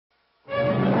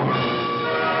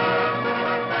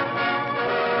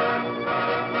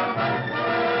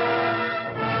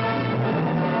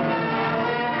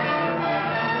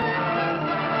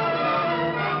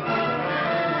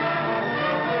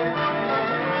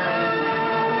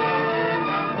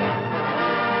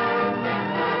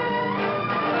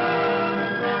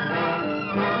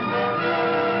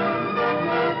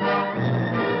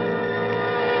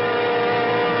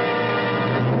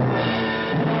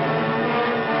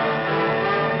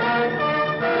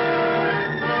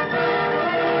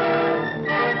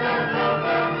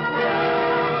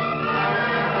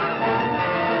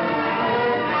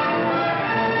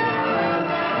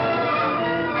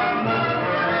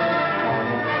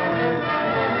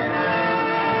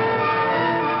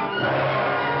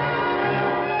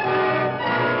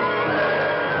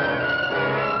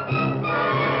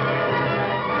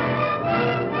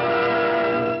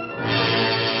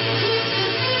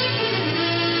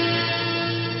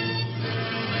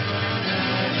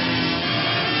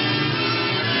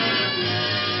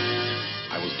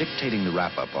awaiting the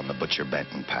wrap-up on the Butcher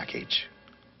Benton package.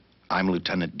 I'm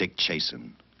Lieutenant Dick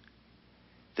Chasen.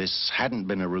 This hadn't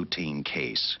been a routine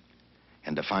case,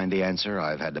 and to find the answer,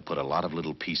 I've had to put a lot of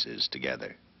little pieces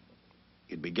together.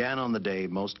 It began on the day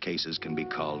most cases can be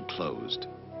called closed.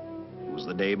 It was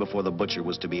the day before the butcher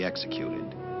was to be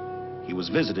executed. He was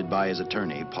visited by his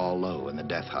attorney, Paul Lowe, in the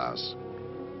death house.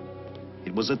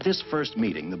 It was at this first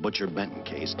meeting the Butcher Benton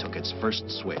case took its first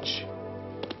switch.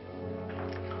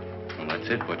 Well, that's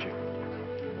it, Butcher.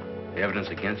 The evidence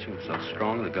against you was so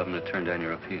strong, the governor turned down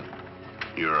your appeal.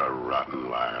 You're a rotten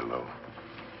liar, Lowe.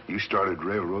 You started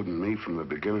railroading me from the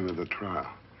beginning of the trial.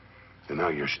 And now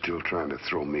you're still trying to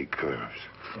throw me curves.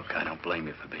 Look, I don't blame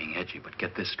you for being edgy, but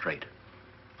get this straight.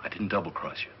 I didn't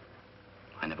double-cross you.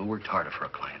 I never worked harder for a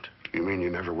client. You mean you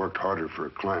never worked harder for a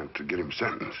client to get him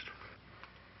sentenced?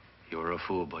 You were a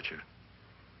fool, Butcher.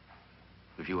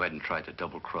 If you hadn't tried to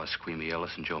double-cross Squeamy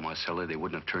Ellis and Joe Marcelli, they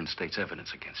wouldn't have turned state's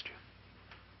evidence against you.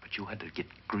 But you had to get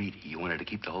greedy. You wanted to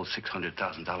keep the whole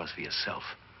 $600,000 for yourself.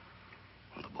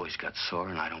 Well, the boys got sore,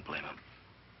 and I don't blame them.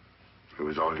 It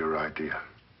was all your idea.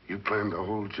 You planned the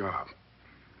whole job.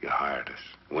 You hired us.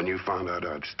 When you found out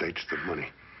I'd staged the money,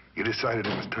 you decided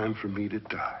it was time for me to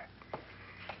die.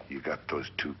 You got those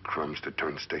two crumbs to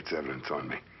turn state's evidence on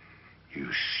me. You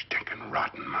stinking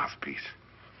rotten mouthpiece.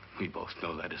 We both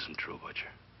know that isn't true, Butcher.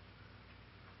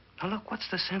 Now, look, what's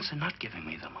the sense in not giving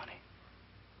me the money?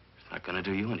 It's not going to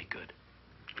do you any good.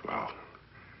 Well,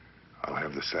 I'll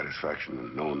have the satisfaction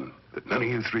of knowing that none of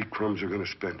you three crumbs are going to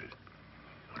spend it.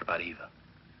 What about Eva?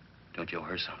 Don't you owe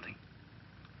her something?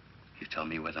 If you tell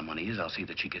me where the money is, I'll see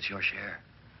that she gets your share.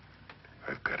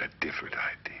 I've got a different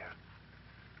idea.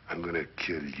 I'm going to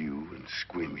kill you and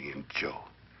Squeamy and Joe.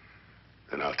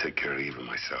 Then I'll take care of Eva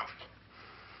myself.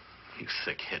 You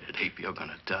thick-headed ape, you're going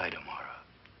to die tomorrow.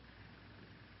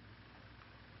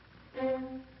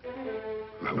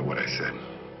 Remember what I said.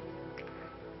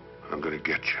 I'm going to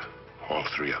get you, all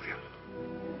three of you.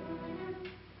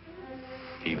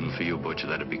 Even for you, Butcher,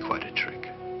 that'd be quite a trick.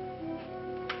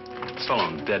 So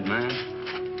long, dead man.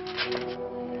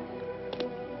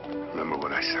 Remember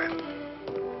what I said.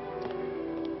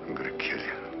 I'm going to kill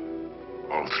you,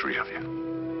 all three of you.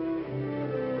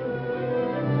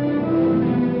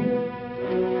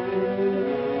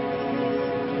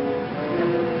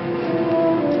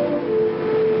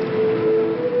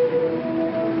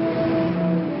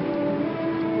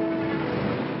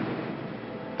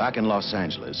 Back in Los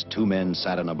Angeles, two men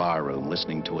sat in a bar room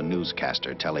listening to a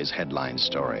newscaster tell his headline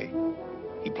story.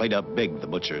 He played up big the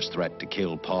butcher's threat to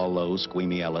kill Paul Lowe,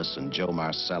 Squeamy Ellis, and Joe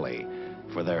Marcelli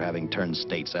for their having turned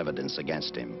state's evidence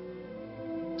against him.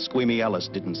 Squeamy Ellis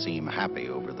didn't seem happy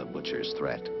over the butcher's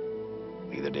threat.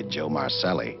 Neither did Joe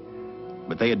Marcelli.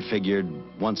 But they had figured,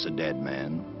 once a dead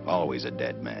man, always a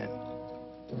dead man.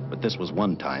 But this was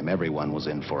one time everyone was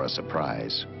in for a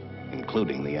surprise,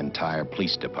 including the entire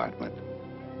police department.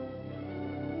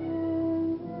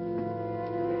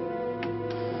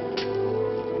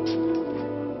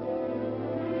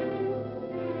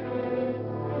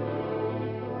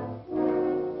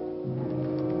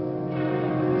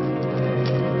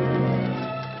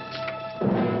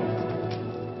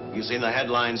 You seen the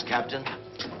headlines, Captain?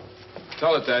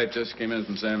 Teletype just came in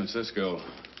from San Francisco.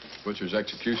 Butcher's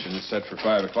execution is set for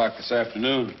 5 o'clock this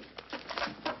afternoon.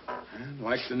 And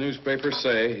like the newspapers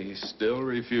say, he still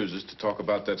refuses to talk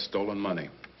about that stolen money.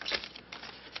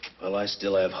 Well, I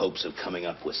still have hopes of coming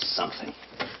up with something.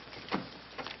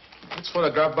 That's what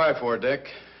I dropped by for, Dick.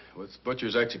 With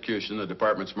Butcher's execution, the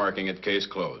department's marking it case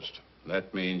closed.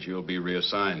 That means you'll be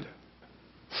reassigned.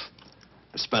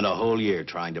 I've spent a whole year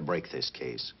trying to break this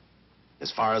case.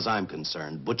 As far as I'm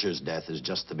concerned, Butcher's death is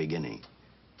just the beginning.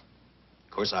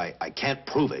 Of course, I can't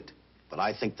prove it, but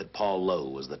I think that Paul Lowe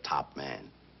was the top man.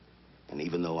 And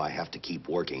even though I have to keep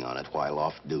working on it while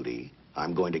off duty,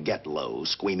 I'm going to get Lowe,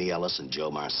 Squeamy Ellis, and Joe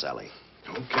Marcelli.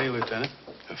 Okay, Lieutenant.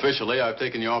 Officially, I've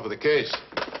taken you off of the case.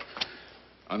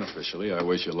 Unofficially, I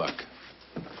wish you luck.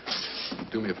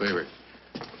 Do me a favor.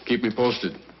 Keep me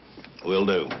posted. Will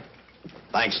do.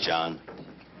 Thanks, John.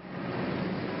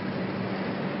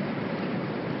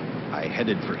 I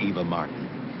headed for Eva Martin.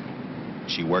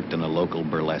 She worked in a local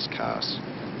burlesque house.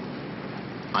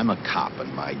 I'm a cop,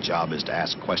 and my job is to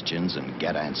ask questions and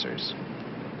get answers.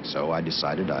 So I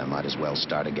decided I might as well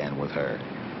start again with her.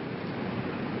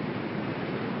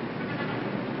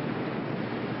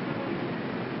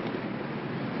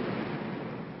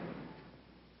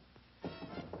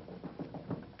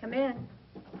 Come in.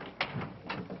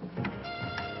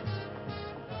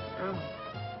 Oh.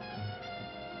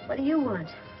 What do you want?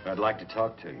 I'd like to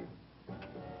talk to you.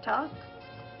 Talk?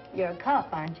 You're a cop,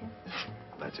 aren't you?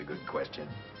 That's a good question.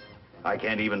 I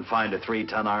can't even find a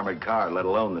 3-ton armored car, let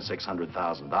alone the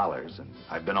 $600,000, and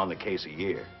I've been on the case a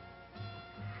year.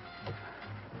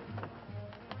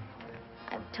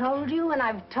 I've told you, and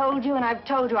I've told you, and I've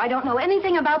told you. I don't know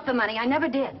anything about the money. I never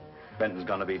did. Benton's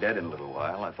gonna be dead in a little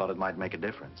while. I thought it might make a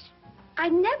difference. I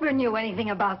never knew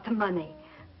anything about the money.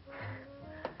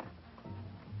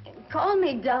 Call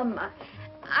me dumb.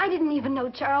 I didn't even know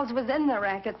Charles was in the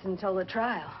rackets until the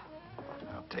trial.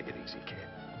 Now, take it easy, kid.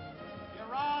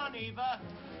 You're on, Eva.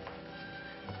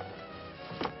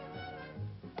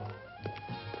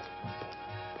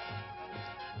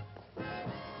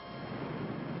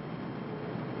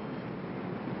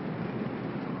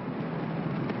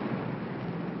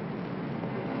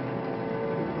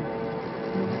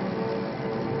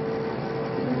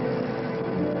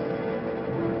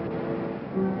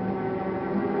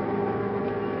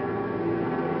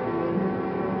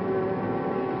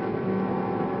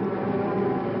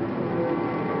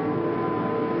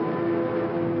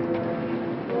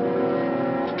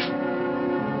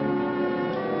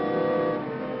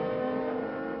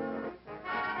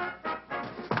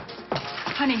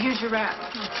 Honey, here's your wrap.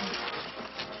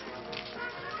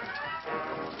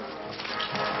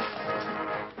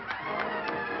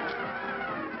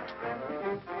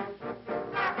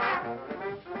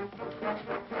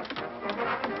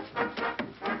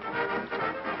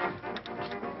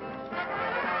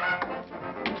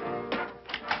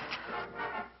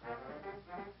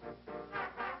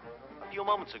 A few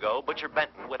moments ago, Butcher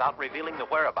Benton, without revealing the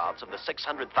whereabouts of the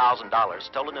 $600,000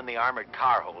 stolen in the armored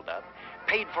car holdup,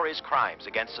 paid for his crimes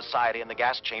against society in the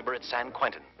gas chamber at San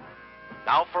Quentin.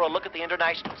 Now for a look at the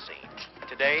international scene.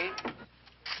 Today...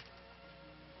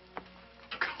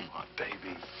 Come on,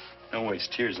 baby. Don't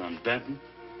waste tears on Benton.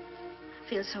 I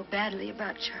feel so badly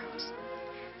about Charles.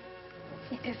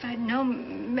 If I'd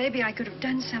known, maybe I could have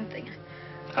done something.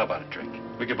 How about a drink?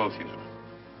 We could both use one.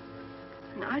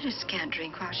 No, I just can't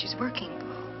drink while she's working,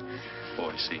 Paul.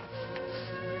 Boy, see.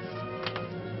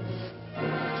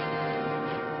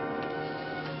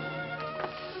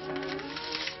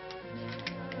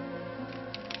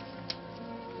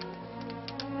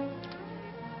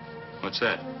 What's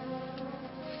that?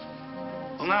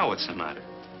 Well, now what's the matter?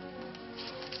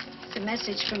 It's a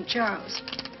message from Charles.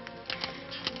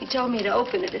 He told me to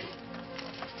open it if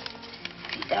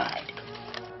he died.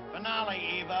 Finale,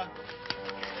 Eva.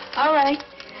 All right.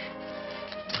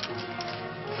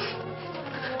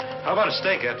 How about a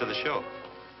steak after the show?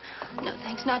 No,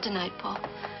 thanks. Not tonight, Paul.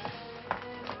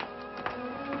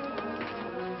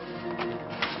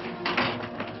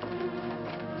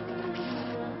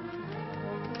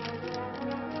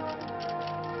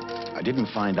 I didn't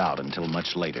find out until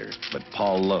much later, but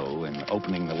Paul Lowe, in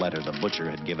opening the letter the butcher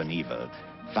had given Eva,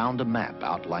 found a map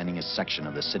outlining a section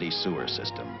of the city sewer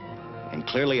system, and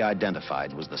clearly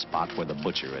identified was the spot where the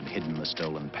butcher had hidden the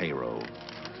stolen payroll.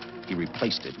 He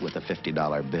replaced it with a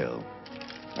 $50 bill.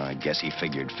 I guess he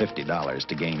figured $50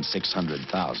 to gain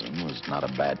 $600,000 was not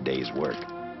a bad day's work.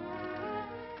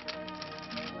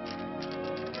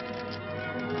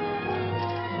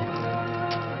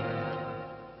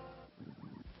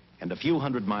 And a few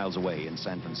hundred miles away in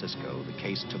San Francisco, the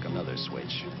case took another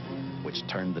switch, which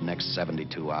turned the next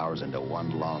 72 hours into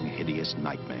one long, hideous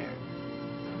nightmare.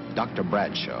 Dr.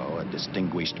 Bradshaw, a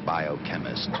distinguished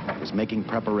biochemist, was making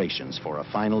preparations for a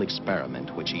final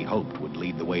experiment which he hoped would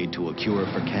lead the way to a cure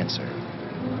for cancer.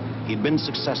 He'd been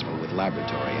successful with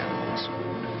laboratory animals.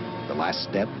 The last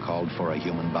step called for a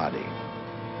human body.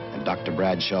 And Dr.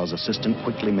 Bradshaw's assistant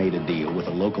quickly made a deal with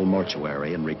a local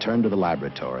mortuary and returned to the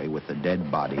laboratory with the dead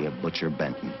body of Butcher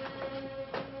Benton.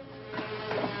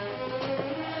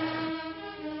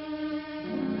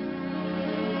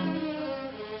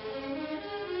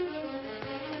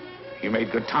 You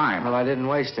made good time. Well, I didn't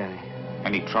waste any.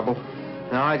 Any trouble?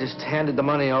 No, I just handed the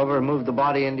money over and moved the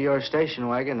body into your station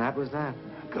wagon. That was that.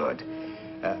 Good.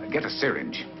 Get a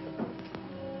syringe.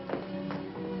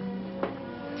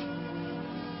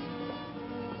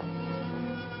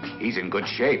 He's in good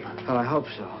shape. Well, I hope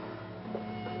so.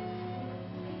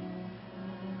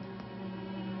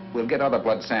 We'll get other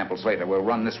blood samples later. We'll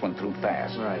run this one through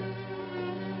fast. Right.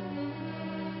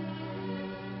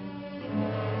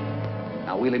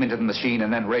 Now wheel him into the machine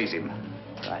and then raise him.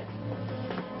 Right.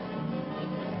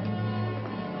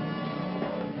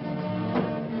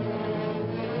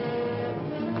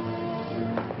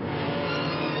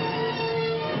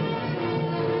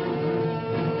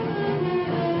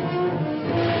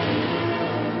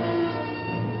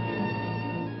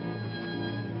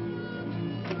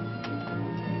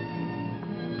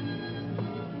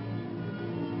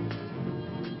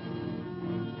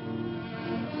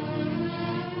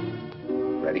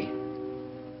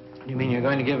 you're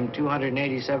going to give him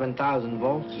 287,000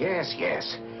 volts? Yes,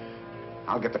 yes.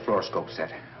 I'll get the fluoroscope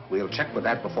set. We'll check with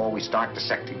that before we start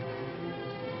dissecting.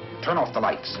 Turn off the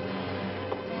lights.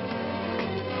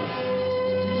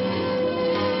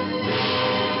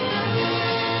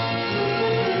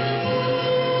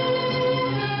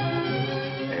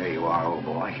 There you are, old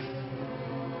boy.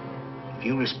 If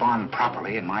you respond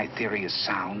properly and my theory is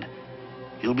sound,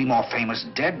 you'll be more famous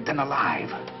dead than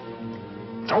alive.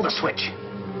 Throw the switch.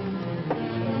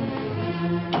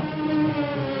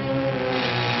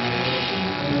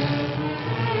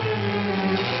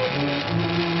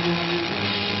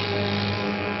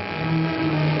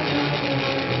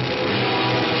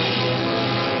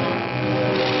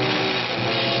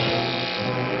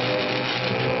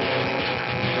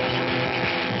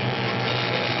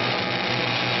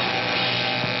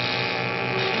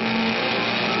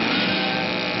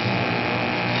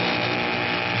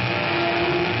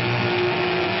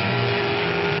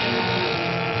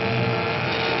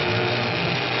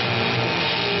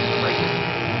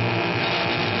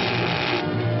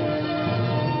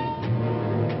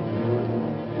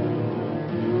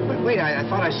 Wait, I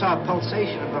thought I saw a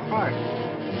pulsation of the heart.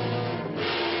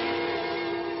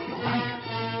 You're right.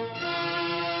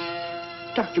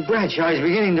 Dr. Bradshaw is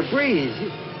beginning to breathe.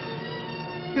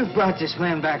 You've brought this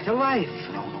man back to life.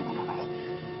 No.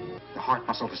 The heart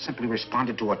muscle has simply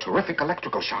responded to a terrific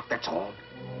electrical shock, that's all.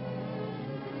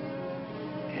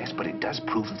 Yes, but it does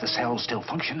prove that the cells still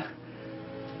function.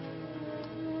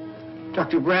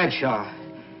 Dr. Bradshaw,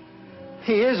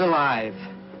 he is alive.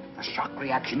 A shock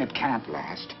reaction, it can't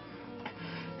last.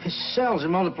 His cells are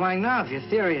multiplying now, if your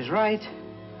theory is right.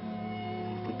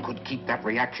 We could keep that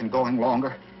reaction going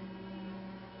longer.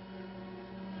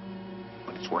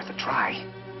 But it's worth a try.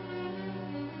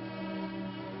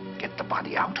 Get the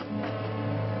body out.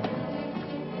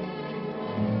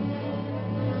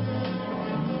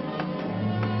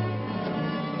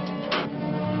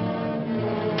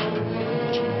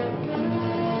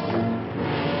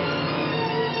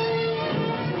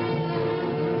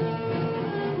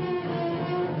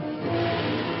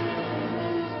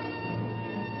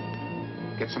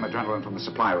 Get some adrenaline from the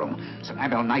supply room. Some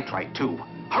amyl nitrite, too.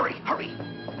 Hurry, hurry.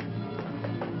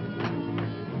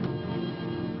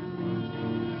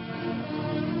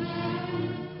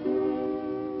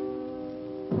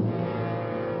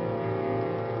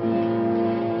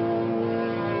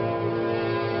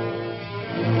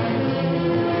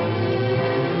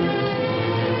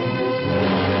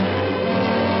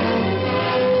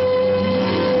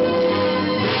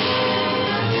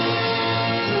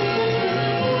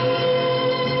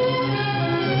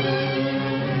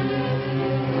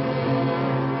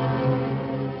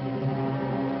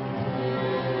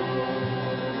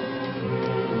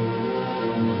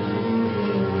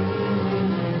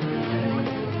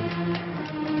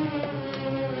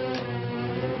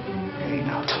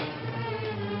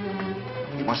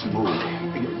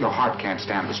 Your heart can't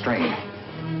stand the strain.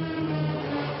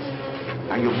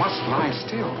 Now, you must lie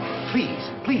still. Please,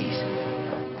 please.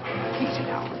 Easy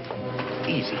now.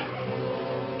 Easy.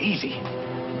 Easy.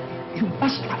 You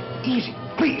must lie. Easy,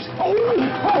 please. Oh!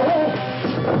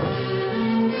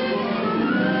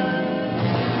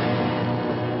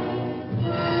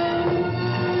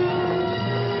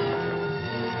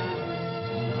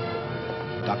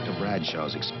 Dr.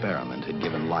 Bradshaw's experiment had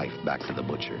given life back to the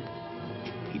butcher.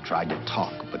 He tried to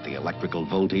talk, but the electrical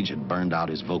voltage had burned out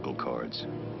his vocal cords.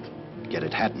 Yet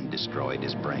it hadn't destroyed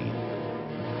his brain.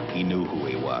 He knew who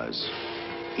he was.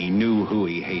 He knew who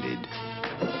he hated.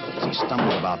 As he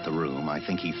stumbled about the room, I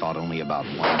think he thought only about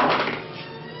one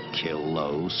thing: kill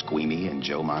Lowe, Squeamy, and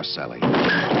Joe Marcelli.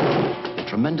 The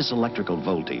tremendous electrical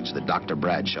voltage that Dr.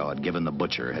 Bradshaw had given the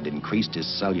butcher had increased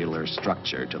his cellular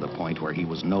structure to the point where he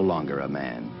was no longer a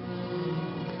man.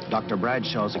 Dr.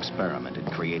 Bradshaw's experiment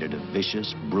had created a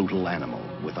vicious, brutal animal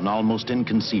with an almost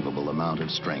inconceivable amount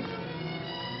of strength.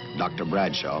 Dr.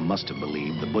 Bradshaw must have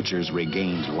believed the butcher's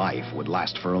regained life would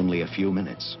last for only a few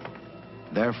minutes.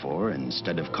 Therefore,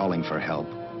 instead of calling for help,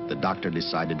 the doctor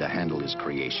decided to handle his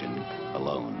creation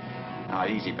alone. Now,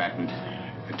 easy, Benton.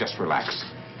 Just relax.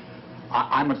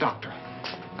 I'm a doctor.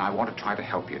 I want to try to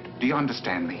help you. Do you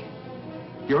understand me?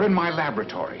 You're in my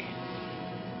laboratory.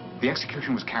 The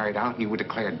execution was carried out and you were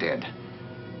declared dead.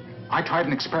 I tried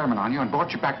an experiment on you and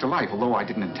brought you back to life, although I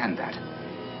didn't intend that.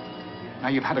 Now,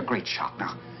 you've had a great shock.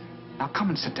 Now, come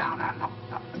and sit down. Now,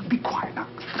 be quiet. Now,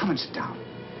 come and sit down.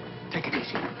 Take it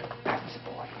easy. That's the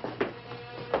boy.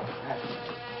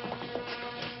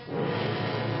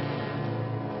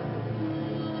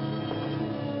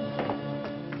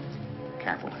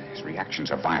 Careful. His reactions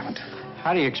are violent.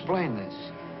 How do you explain this?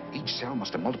 Each cell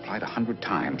must have multiplied 100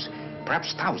 times.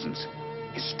 perhaps thousands.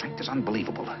 His strength is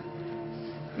unbelievable.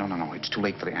 No, it's too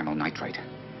late for the amyl nitrite.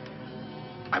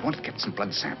 I want to get some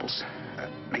blood samples,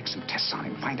 make some tests on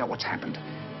him, find out what's happened.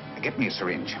 Get me a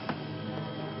syringe.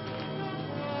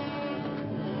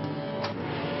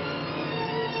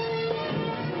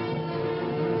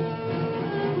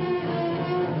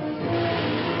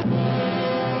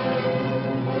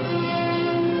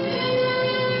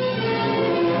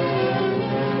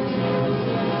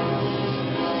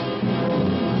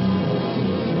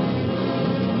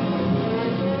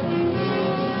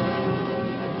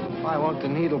 Why won't the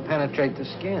needle penetrate the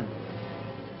skin?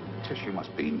 Tissue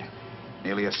must be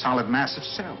nearly a solid mass of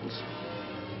cells.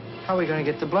 How are we going to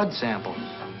get the blood sample?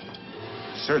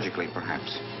 Surgically,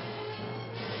 perhaps.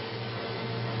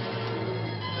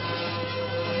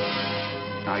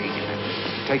 Now,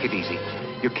 take it easy.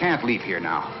 You can't leave here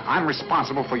now. I'm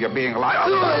responsible for your being alive.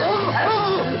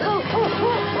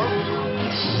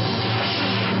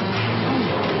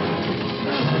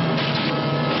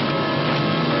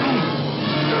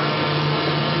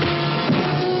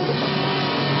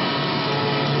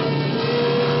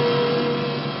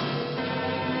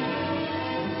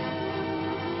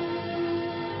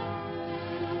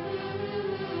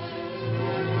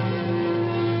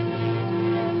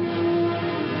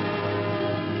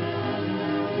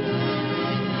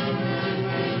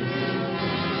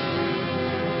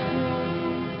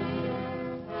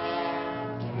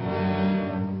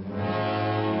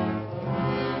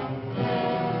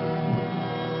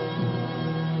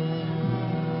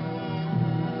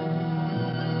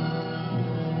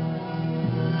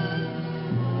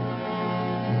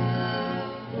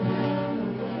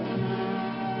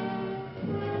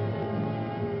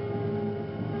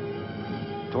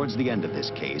 Towards the end of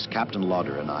this case, Captain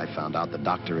Lauder and I found out the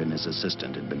doctor and his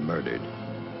assistant had been murdered.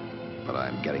 But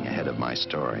I'm getting ahead of my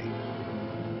story.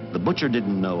 The butcher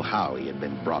didn't know how he had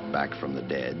been brought back from the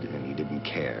dead, and he didn't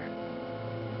care.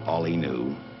 All he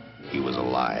knew, he was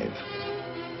alive.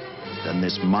 Then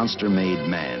this monster-made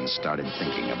man started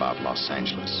thinking about Los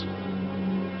Angeles.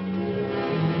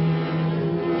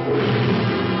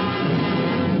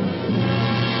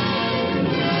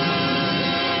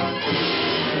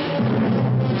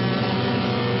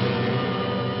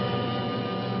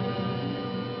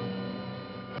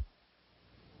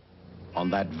 On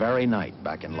that very night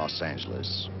back in Los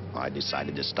Angeles, I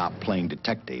decided to stop playing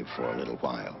detective for a little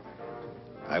while.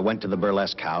 I went to the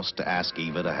burlesque house to ask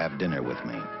Eva to have dinner with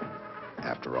me.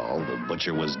 After all, the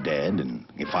butcher was dead, and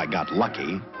if I got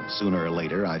lucky, sooner or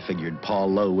later, I figured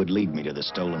Paul Lowe would lead me to the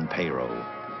stolen payroll.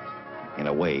 In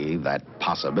a way, that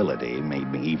possibility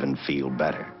made me even feel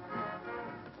better.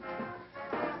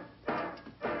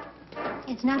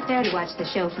 It's not fair to watch the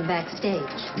show from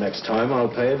backstage. Next time, I'll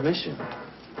pay admission.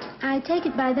 I take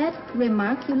it by that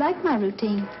remark you like my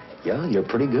routine. Yeah, you're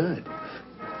pretty good.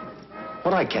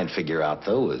 What I can't figure out,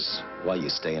 though, is why you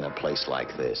stay in a place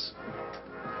like this.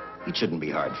 It shouldn't be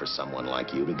hard for someone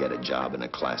like you to get a job in a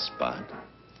class spot.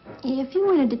 If you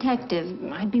weren't a detective,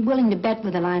 I'd be willing to bet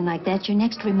with a line like that your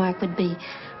next remark would be,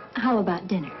 how about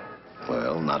dinner?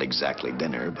 Well, not exactly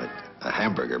dinner, but a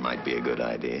hamburger might be a good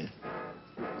idea.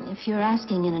 If you're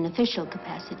asking in an official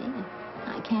capacity,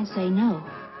 I can't say no.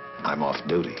 I'm off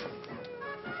duty.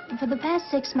 For the past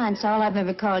 6 months, all I've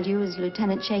ever called you is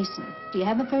Lieutenant Chasen. Do you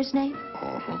have a first name?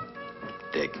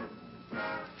 Dick.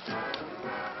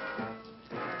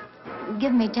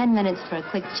 Give me 10 minutes for a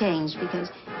quick change, because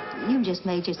you just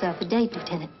made yourself a date,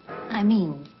 Lieutenant. I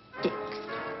mean, Dick.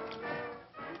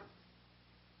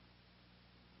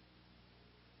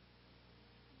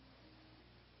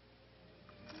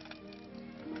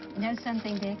 Know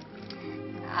something, Dick?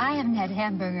 I haven't had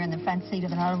hamburger in the front seat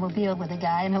of an automobile with a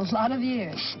guy in a lot of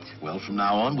years. Well, from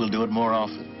now on, we'll do it more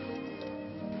often.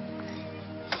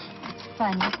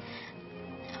 Funny.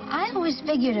 I always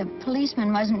figured a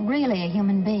policeman wasn't really a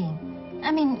human being.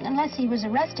 I mean, unless he was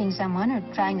arresting someone or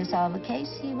trying to solve a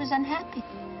case, he was unhappy.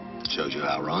 Shows you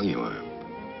how wrong you are.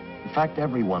 In fact,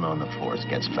 everyone on the force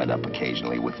gets fed up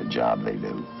occasionally with the job they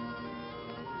do.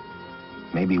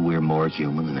 Maybe we're more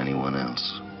human than anyone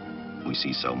else. We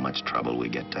see so much trouble, we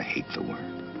get to hate the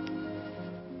word.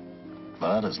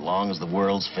 But as long as the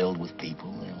world's filled with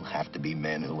people, there'll have to be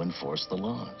men who enforce the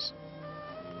laws.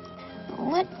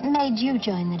 What made you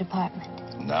join the department?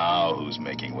 Now who's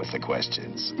making with the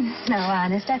questions? No,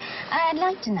 honest, I'd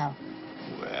like to know.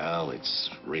 Well,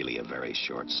 it's really a very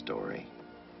short story.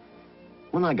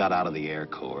 When I got out of the Air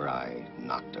Corps, I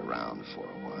knocked around for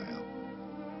a while.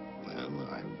 Well,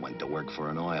 I went to work for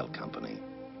an oil company.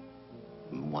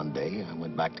 One day, I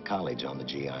went back to college on the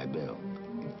GI Bill.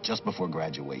 Just before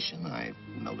graduation, I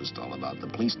noticed all about the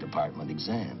police department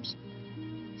exams.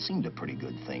 Seemed a pretty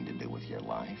good thing to do with your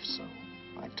life, so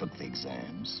I took the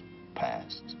exams,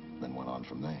 passed, then went on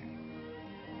from there.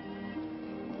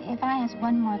 If I ask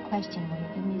one more question, will you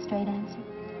give me a straight answer?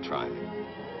 Try me.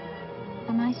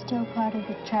 Am I still part of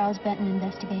the Charles Benton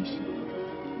investigation?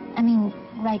 I mean,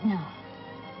 right now.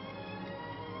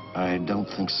 I don't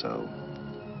think so.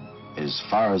 As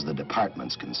far as the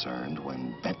department's concerned,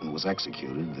 when Benton was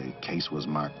executed, the case was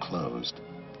marked closed.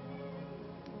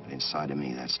 But inside of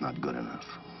me, that's not good enough.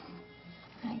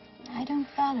 I don't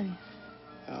follow you.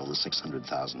 Well, the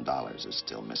 $600,000 is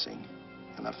still missing.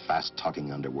 And a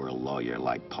fast-talking underworld lawyer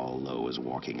like Paul Lowe is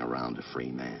walking around a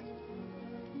free man.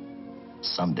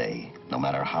 Someday, no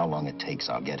matter how long it takes,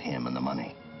 I'll get him and the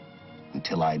money.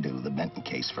 Until I do, the Benton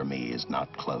case for me is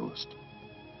not closed.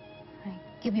 I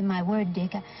give you my word,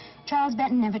 Dick. Charles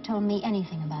Benton never told me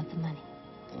anything about the money.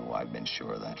 Oh, I've been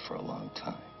sure of that for a long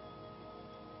time.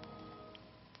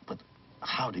 But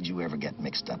how did you ever get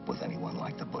mixed up with anyone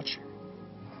like the butcher?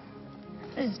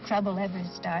 This trouble ever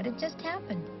started just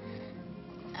happened.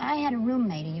 I had a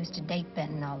roommate who used to date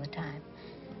Benton all the time.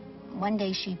 One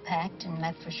day she packed and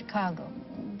left for Chicago.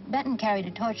 Benton carried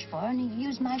a torch for her, and he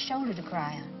used my shoulder to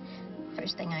cry on.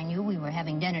 First thing I knew, we were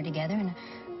having dinner together, and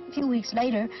a few weeks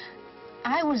later,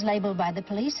 I was labeled by the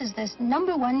police as this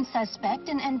 #1 suspect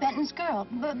and Benton's girl.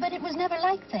 But it was never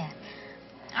like that.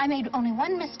 I made only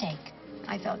one mistake.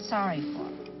 I felt sorry for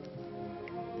him.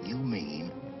 You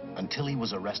mean, until he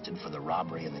was arrested for the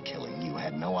robbery and the killing, you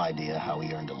had no idea how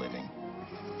he earned a living?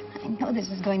 I know this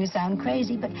is going to sound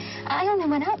crazy, but I only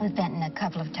went out with Benton a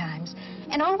couple of times.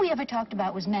 And all we ever talked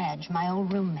about was Madge, my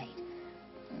old roommate.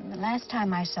 The last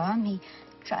time I saw him, he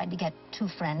tried to get too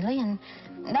friendly, and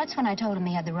that's when I told him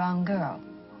he had the wrong girl.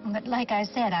 But like I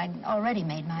said, I'd already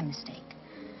made my mistake.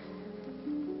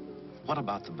 What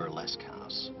about the burlesque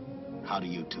house? How do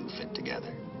you two fit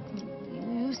together?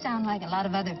 You sound like a lot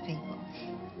of other people.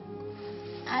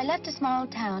 I left a small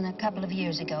town a couple of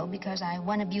years ago because I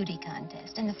won a beauty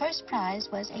contest, and the first prize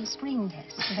was a screen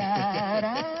test.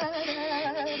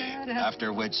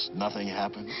 After which, nothing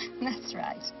happened? That's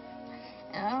right.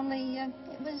 Only, it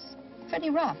was pretty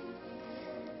rough.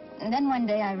 And then one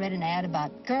day I read an ad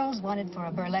about girls wanted for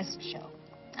a burlesque show.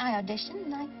 I auditioned,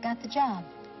 and I got the job.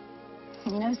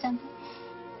 You know something?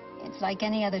 It's like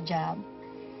any other job.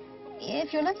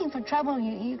 If you're looking for trouble,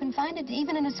 you can find it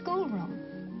even in a schoolroom.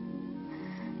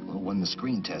 Well, when the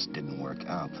screen test didn't work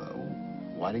out, though,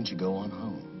 why didn't you go on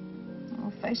home?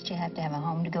 Well, first you have to have a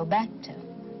home to go back to.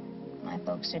 My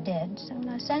folks are dead, so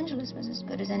Los Angeles was as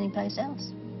good as any place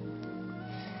else.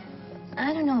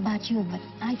 I don't know about you, but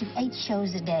I do 8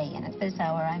 shows a day, and at this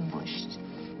hour I'm bushed.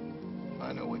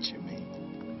 I know what you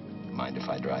mean. Mind if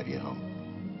I drive you home?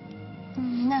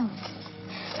 No.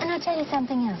 And I'll tell you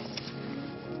something else.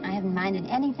 I haven't minded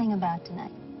anything about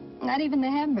tonight. Not even the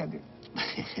hamburger.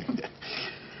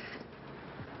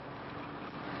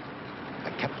 I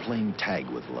kept playing tag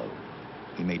with Lowe.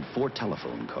 He made 4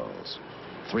 telephone calls.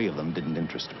 3 of them didn't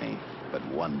interest me, but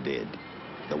one did.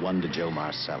 The one to Joe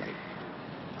Marcelli.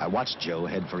 I watched Joe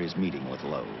head for his meeting with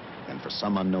Lowe, and for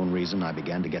some unknown reason, I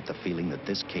began to get the feeling that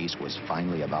this case was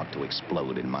finally about to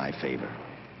explode in my favor.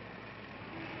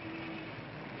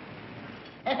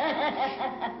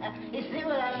 You see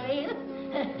what I mean?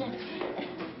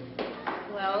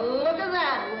 Well, look at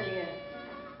that, will you?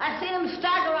 I seen him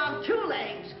stagger on 2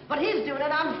 legs, but he's doing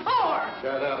it on 4.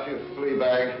 Shut up, you flea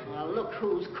bag. Well, look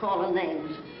who's calling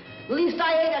names. At least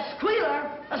I ain't a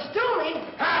squealer, a stoolie.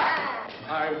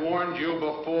 I warned you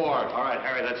before. All right,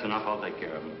 Harry, that's enough. I'll take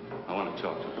care of him. I want to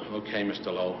talk to him. Okay, Mr.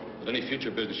 Lowe. With any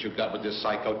future business you've got with this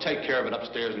psycho, take care of it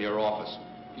upstairs in your office.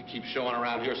 If he keeps showing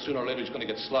around here, sooner or later he's going to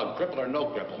get slugged, cripple or no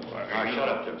cripple. All right, shut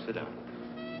up, Joe. Sit down.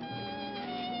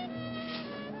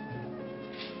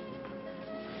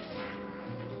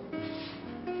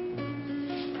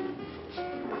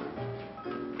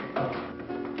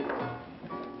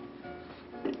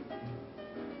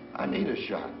 I need a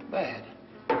shot, bad.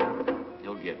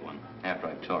 You'll get one after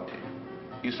I've talked to you.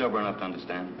 You sober enough to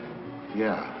understand?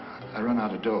 Yeah, I run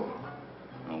out of dough.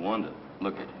 No wonder.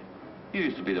 Look at you. You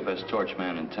used to be the best torch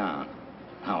man in town.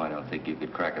 Now, I don't think you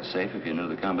could crack a safe if you knew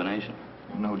the combination.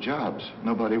 No jobs.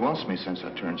 Nobody wants me since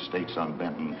I turned states on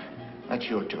Benton. That's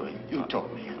your doing. You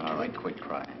told me. All right, quit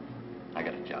crying. I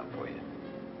got a job for you.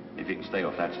 If you can stay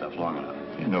off that stuff long enough.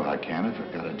 You know I can if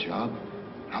I've got a job.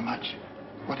 How much?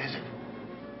 What is it?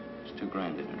 There's $2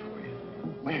 grand in it for you.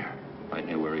 Where? Right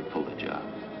near where he pulled the job.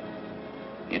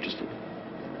 You interested?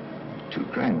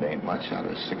 $2 grand ain't much out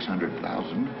of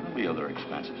 600,000. There'll be other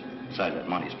expenses. Besides, that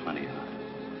money's plenty of it.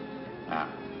 Now,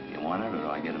 you want it, or do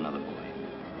I get another boy?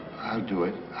 I'll do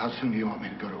it. How soon do you want me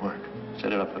to go to work?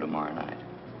 Set it up for tomorrow night.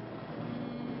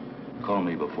 Call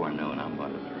me before noon. I'm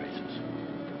going to the races.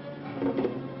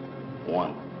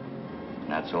 1.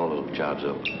 And that's all. The job's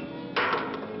over.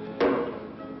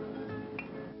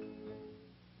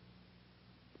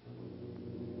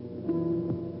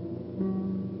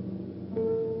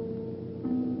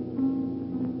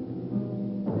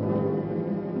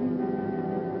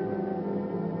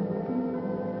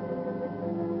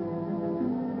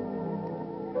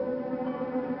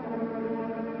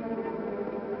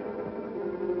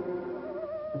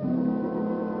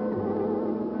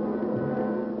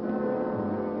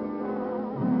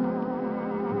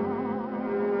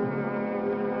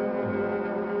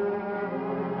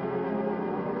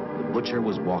 The butcher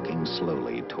was walking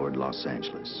slowly toward Los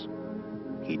Angeles.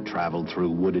 He'd traveled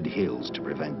through wooded hills to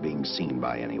prevent being seen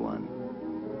by anyone.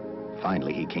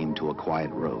 Finally, he came to a quiet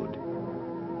road.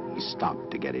 He stopped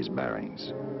to get his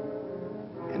bearings.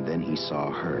 And then he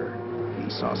saw her. He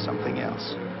saw something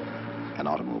else. An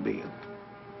automobile.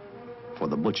 For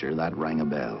the butcher, that rang a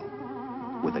bell.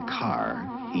 With a car,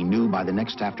 he knew by the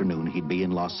next afternoon he'd be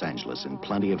in Los Angeles in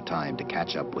plenty of time to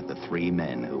catch up with the 3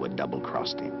 men who had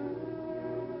double-crossed him.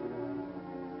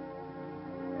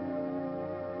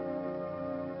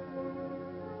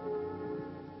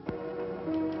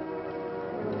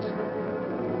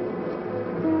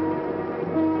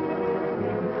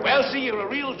 Well, see, you're a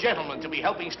real gentleman to be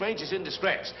helping strangers in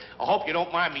distress. I hope you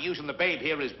don't mind me using the babe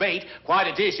here as bait. Quite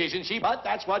a dish, isn't she? But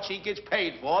that's what she gets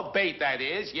paid for. Bait, that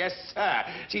is. Yes, sir.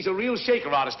 She's a real shaker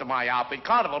artist of my outfit.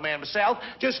 Carnival man myself.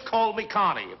 Just call me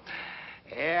Connie.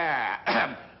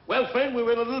 Yeah. Well, friend,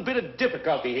 we're in a little bit of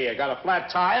difficulty here. Got a flat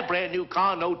tire, brand new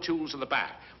car, no tools in the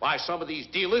back. Why, some of these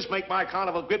dealers make my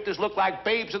carnival grifters look like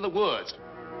babes in the woods.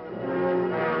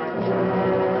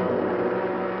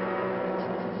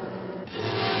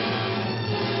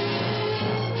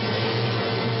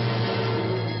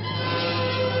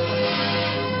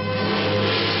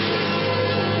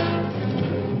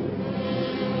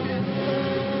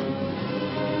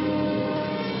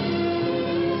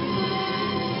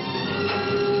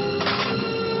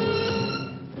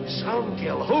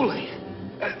 Holy.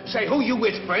 Say, who you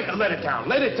with, friend? Let it down.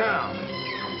 Let it down.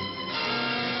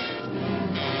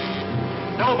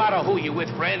 No matter who you with,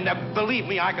 friend, believe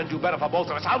me, I can do better for both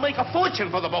of us. I'll make a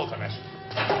fortune for the both of us.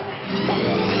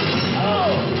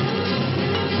 Oh!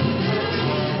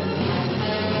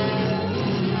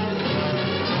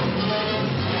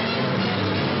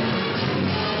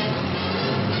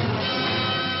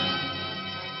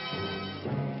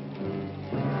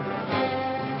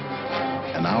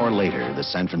 An hour later, the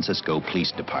San Francisco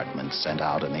Police Department sent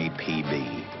out an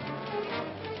APB.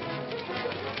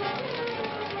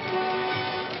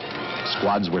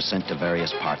 Squads were sent to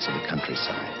various parts of the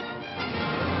countryside.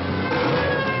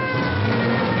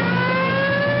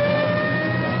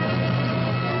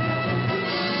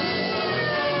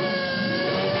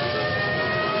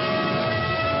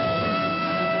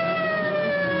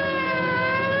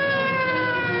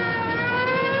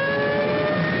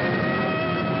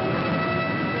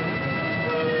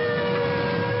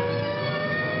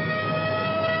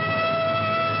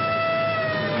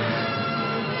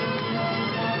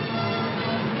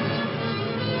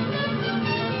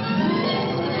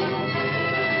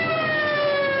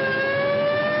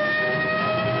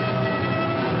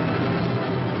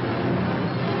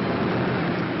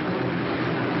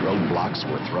 Roadblocks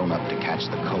were thrown up to catch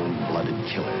the cold-blooded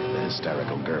killer the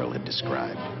hysterical girl had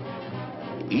described.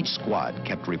 Each squad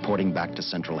kept reporting back to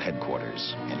central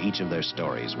headquarters, and each of their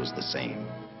stories was the same.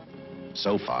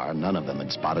 So far, none of them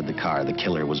had spotted the car the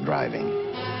killer was driving.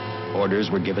 Orders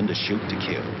were given to shoot to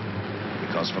kill,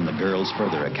 because from the girls'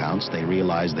 further accounts, they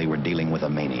realized they were dealing with a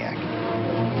maniac.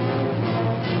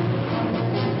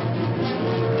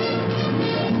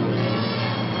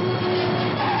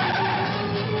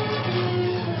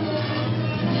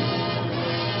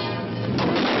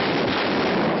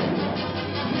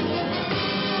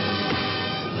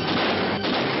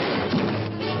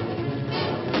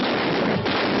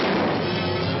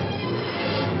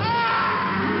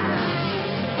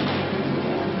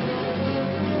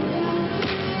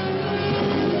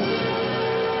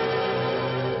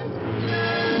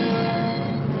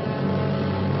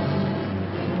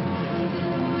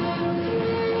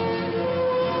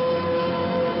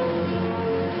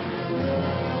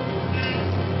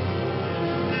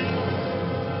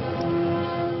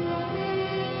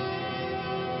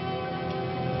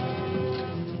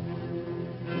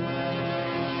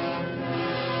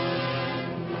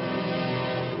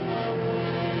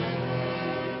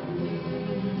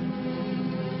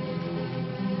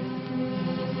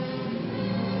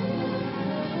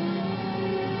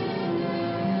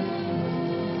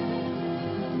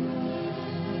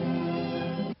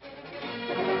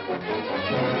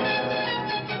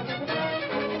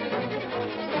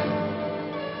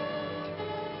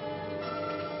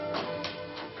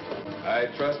 I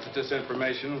trust that this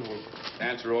information will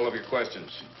answer all of your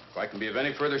questions. If I can be of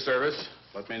any further service,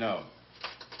 let me know.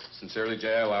 Sincerely,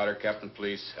 J.I. Louder, Captain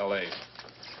Police, L.A.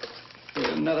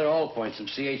 Here's another all points from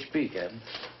CHP, Captain.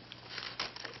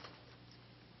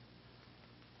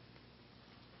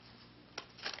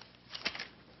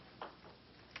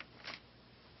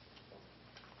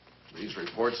 These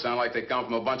reports sound like they come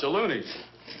from a bunch of loonies.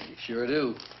 You sure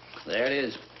do. There it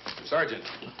is. Sergeant.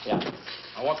 Yeah.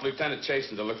 I want Lieutenant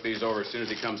Chasen to look these over as soon as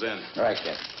he comes in. All right,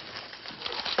 Captain.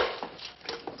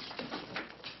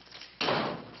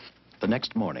 The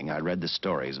next morning, I read the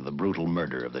stories of the brutal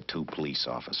murder of the 2 police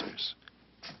officers.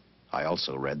 I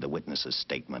also read the witness's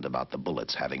statement about the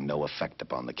bullets having no effect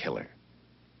upon the killer.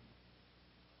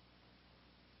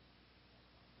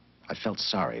 I felt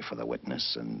sorry for the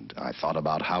witness, and I thought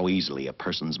about how easily a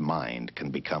person's mind can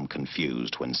become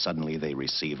confused when suddenly they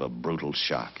receive a brutal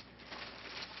shock.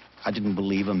 I didn't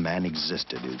believe a man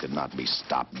existed who could not be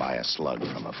stopped by a slug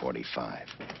from a .45.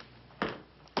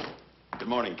 Good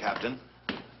morning, Captain.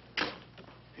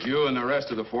 You and the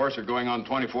rest of the force are going on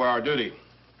 24-hour duty.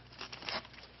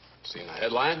 Seen the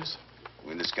headlines? You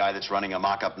mean this guy that's running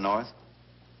amok up north?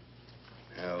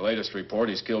 Yeah, the latest report,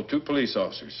 he's killed 2 police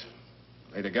officers.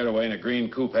 Made a getaway in a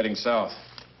green coupe heading south.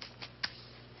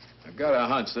 I've got a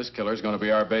hunch this killer's going to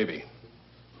be our baby.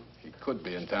 He could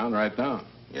be in town right now.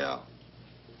 Yeah.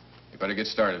 You better get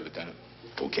started, Lieutenant.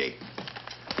 Okay.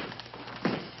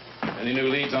 Any new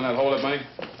leads on that hold-up money?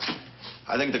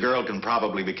 I think the girl can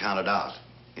probably be counted out.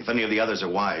 If any of the others are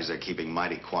wise, they're keeping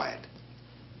mighty quiet.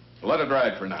 Let it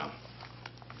ride for now.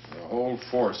 The whole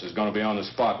force is going to be on the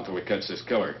spot until we catch this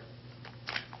killer.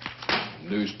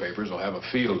 Newspapers will have a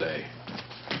field day.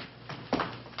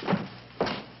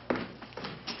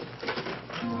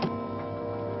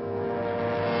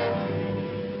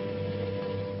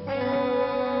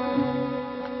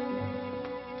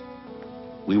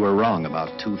 We were wrong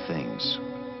about 2 things.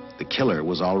 The killer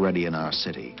was already in our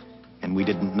city, and we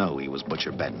didn't know he was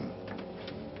Butcher Benton.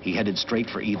 He headed straight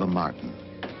for Eva Martin.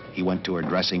 He went to her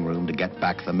dressing room to get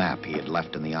back the map he had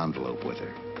left in the envelope with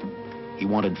her. He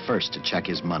wanted first to check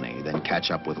his money, then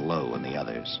catch up with Lowe and the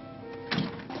others.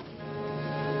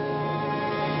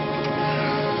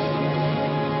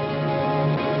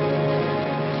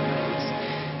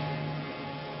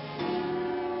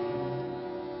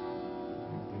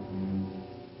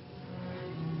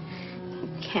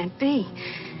 Can't be.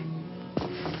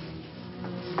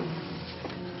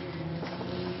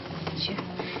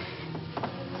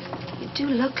 You do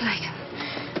look like him.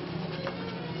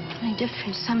 Only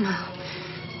different somehow.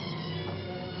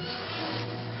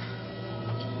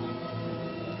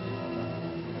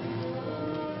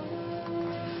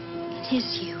 It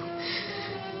is you.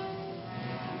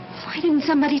 Why didn't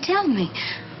somebody tell me?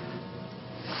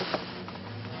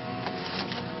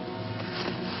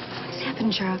 What's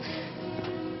happened, Charles?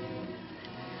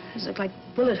 Those look like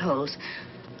bullet holes.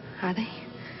 Are they?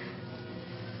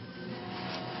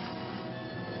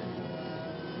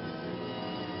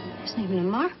 There's not even a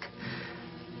mark.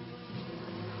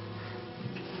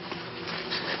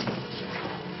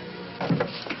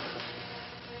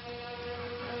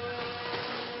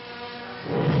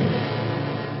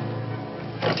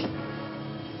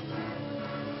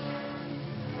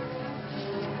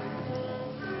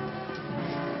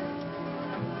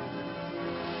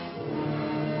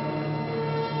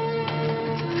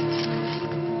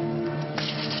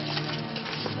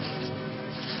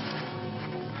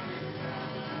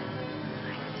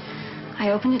 I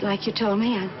opened it like you told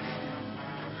me. I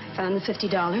found the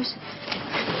 $50.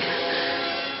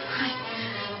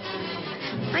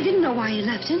 I didn't know why you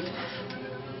left him.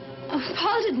 Oh,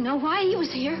 Paul didn't know why he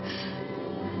was here.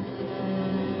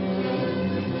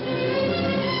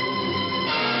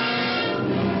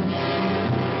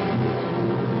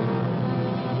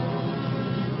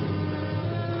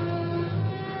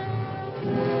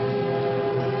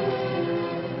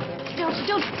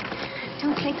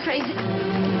 Don't say crazy.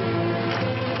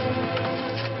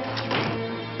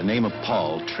 The name of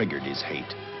Paul triggered his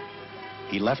hate.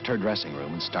 He left her dressing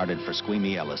room and started for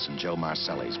Squeamy Ellis and Joe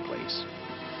Marcelli's place.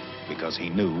 Because he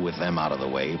knew, with them out of the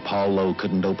way, Paul Lowe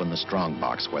couldn't open the strong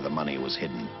box where the money was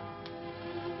hidden.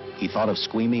 He thought of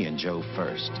Squeamy and Joe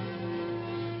first.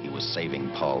 He was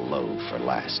saving Paul Lowe for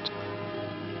last.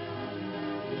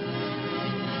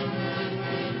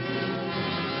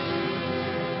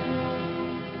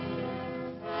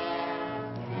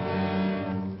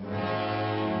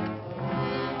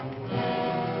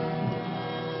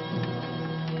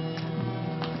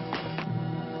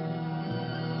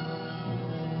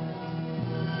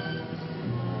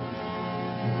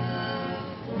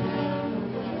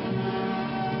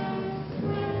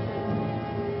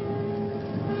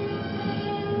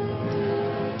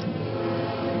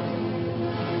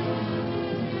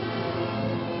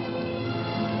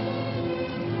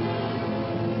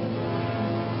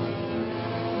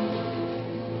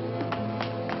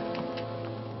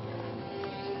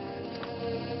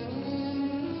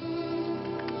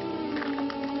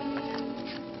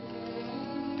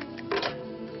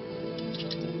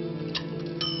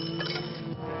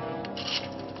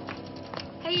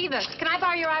 Hey, Eva, can I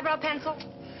borrow your eyebrow pencil?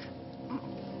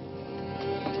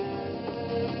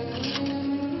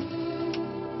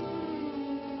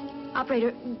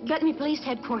 Operator, get me police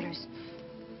headquarters.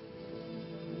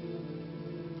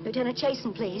 Lieutenant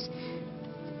Chasen, please.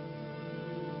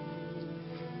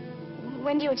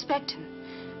 When do you expect him?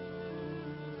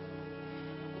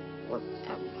 Well,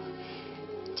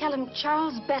 tell him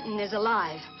Charles Benton is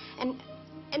alive, and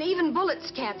even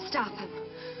bullets can't stop him.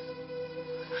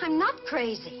 I'm not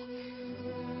crazy.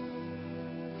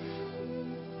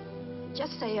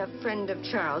 Just say a friend of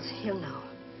Charles. He'll know.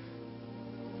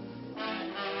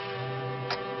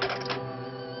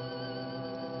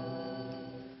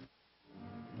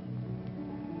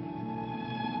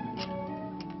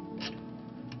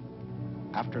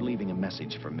 After leaving a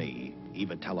message for me,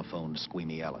 Eva telephoned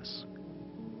Squeamy Ellis.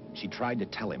 She tried to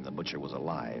tell him the butcher was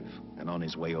alive and on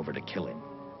his way over to kill him.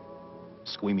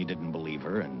 Squeamy didn't believe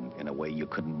her, and in a way you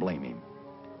couldn't blame him.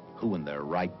 Who in their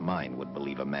right mind would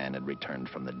believe a man had returned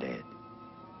from the dead?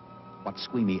 What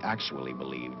Squeamy actually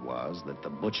believed was that the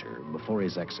butcher, before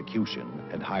his execution,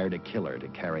 had hired a killer to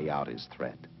carry out his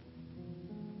threat.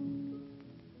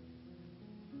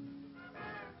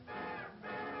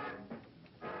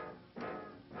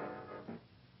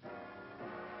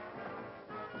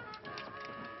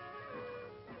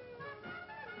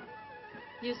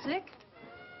 You sick?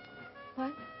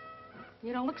 What?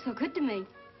 You don't look so good to me.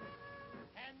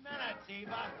 10 minutes,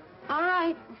 Eva. All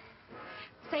right.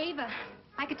 Say, Eva,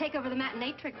 I could take over the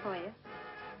matinee trick for you.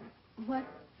 What?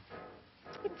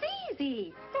 It's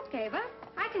easy. Look, Eva,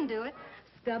 I can do it.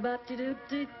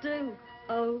 Scub-up-de-doo-doo-doo.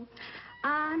 Oh,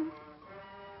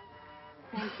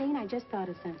 Francine, I just thought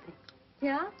of something.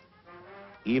 Yeah?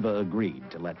 Eva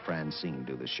agreed to let Francine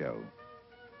do the show.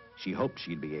 She hoped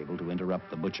she'd be able to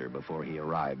interrupt the butcher before he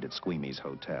arrived at Squeamy's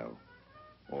hotel.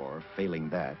 Or, failing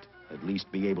that, at least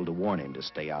be able to warn him to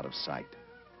stay out of sight.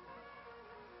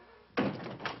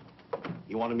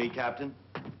 You wanted me, Captain?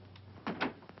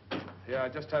 Yeah, I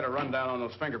just had a rundown on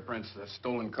those fingerprints of the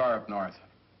stolen car up north.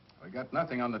 We got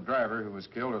nothing on the driver who was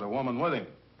killed or the woman with him.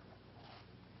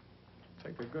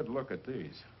 Take a good look at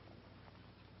these.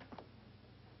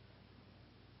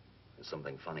 There's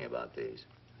something funny about these.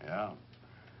 Yeah.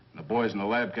 The boys in the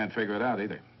lab can't figure it out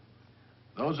either.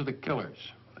 Those are the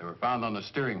killers. They were found on the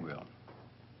steering wheel.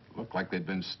 Looked like they'd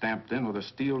been stamped in with a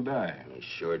steel die. They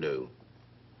sure do.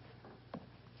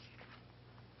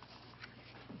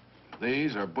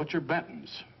 These are Butcher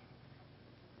Benton's.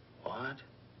 What?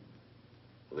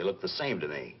 Well, they look the same to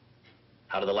me.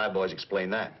 How do the lab boys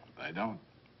explain that? They don't.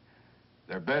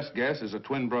 Their best guess is a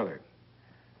twin brother.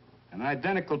 An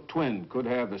identical twin could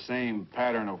have the same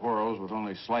pattern of whorls with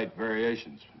only slight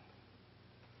variations.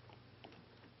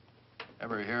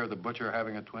 Ever hear of the butcher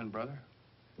having a twin brother?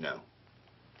 No.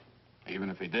 Even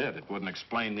if he did, it wouldn't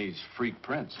explain these freak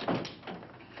prints.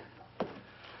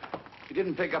 You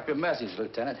didn't pick up your message,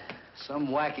 Lieutenant. Some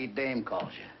wacky dame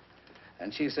calls you.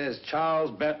 And she says Charles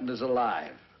Benton is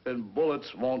alive, and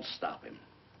bullets won't stop him.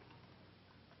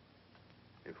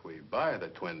 If we buy the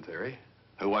twin theory...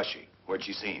 Who was she? Where'd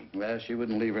she see him? Well, she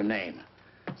wouldn't leave her name.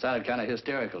 Sounded kind of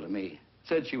hysterical to me.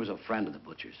 Said she was a friend of the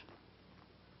butcher's.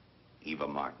 Eva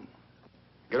Martin.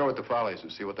 Get over to Follies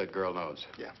and see what that girl knows.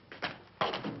 Yeah.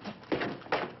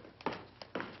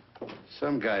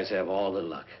 Some guys have all the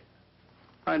luck.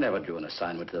 I never drew an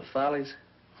assignment to the Follies.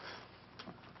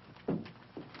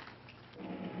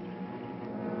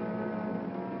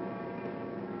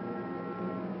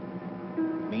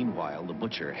 Meanwhile, the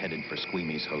butcher headed for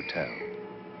Squeamy's hotel.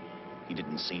 He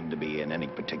didn't seem to be in any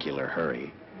particular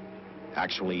hurry.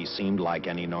 Actually, he seemed like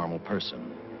any normal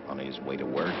person, on his way to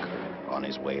work or on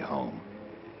his way home.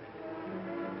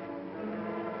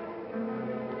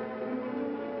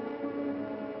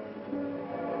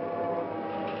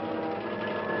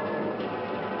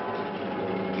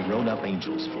 He rode up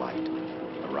Angel's Flight,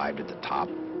 arrived at the top,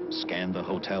 scanned the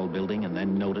hotel building, and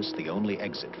then noticed the only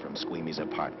exit from Squeamy's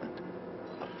apartment,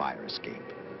 a fire escape.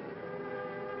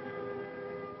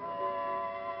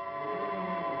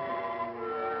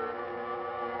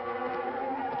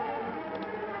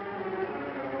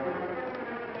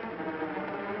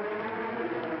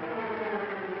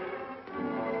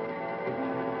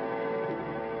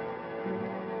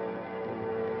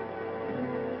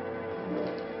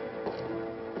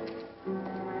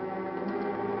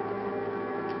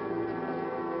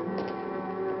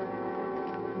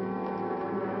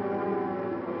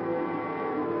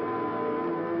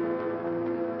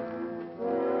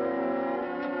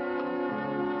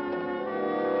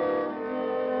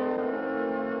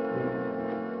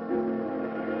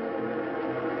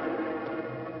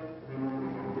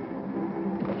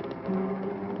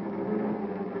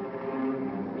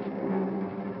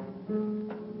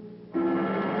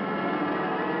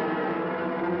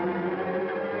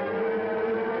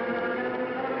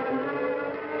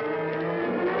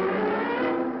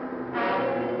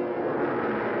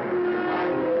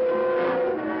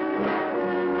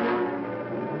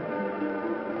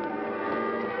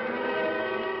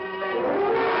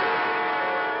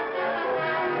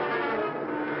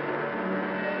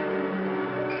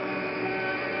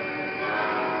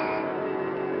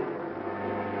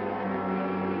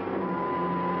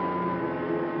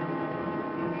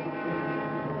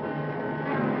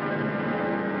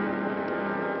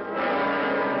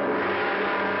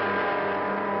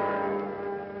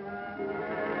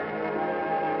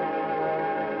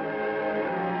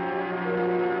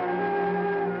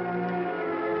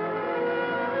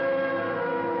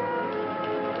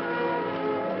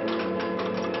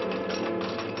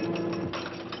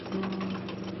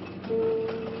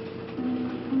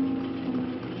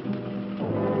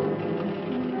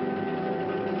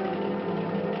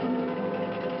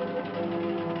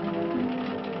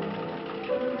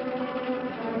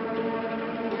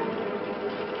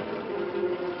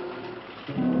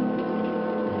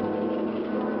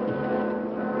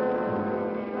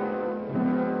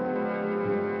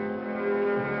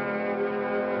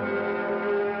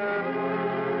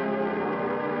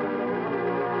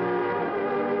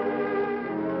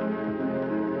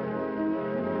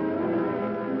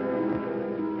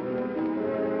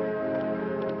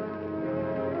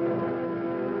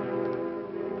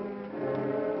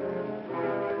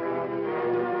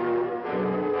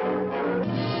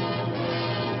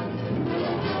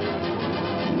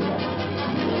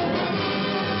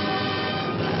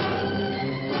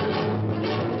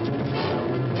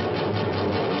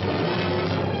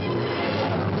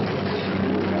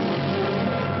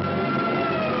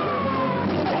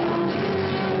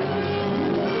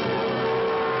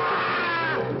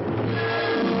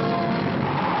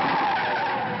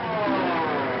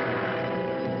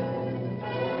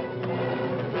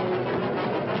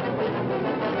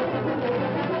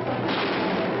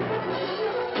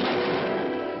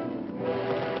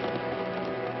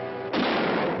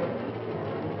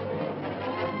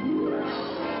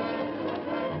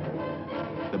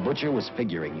 Butcher was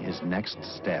figuring his next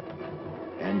step.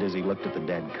 And as he looked at the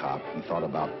dead cop, he thought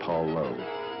about Paul Lowe,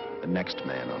 the next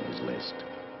man on his list.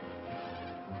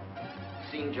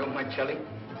 Seen Joe Marcelli?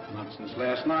 Not since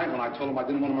last night when I told him I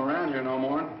didn't want him around here no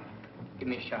more. Give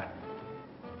me a shot.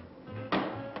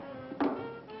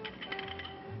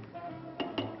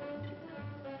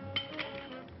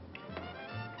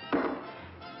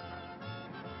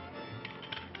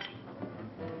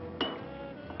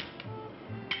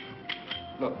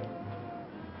 Look.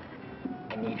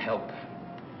 I need help.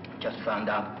 Just found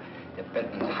out that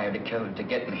Benton's hired a killer to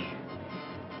get me.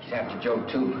 He's after Joe,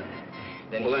 too.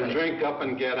 Well, then drink up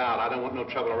and get out. I don't want no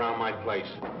trouble around my place.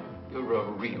 You're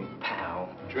a real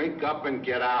pal. Drink up and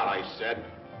get out, I said.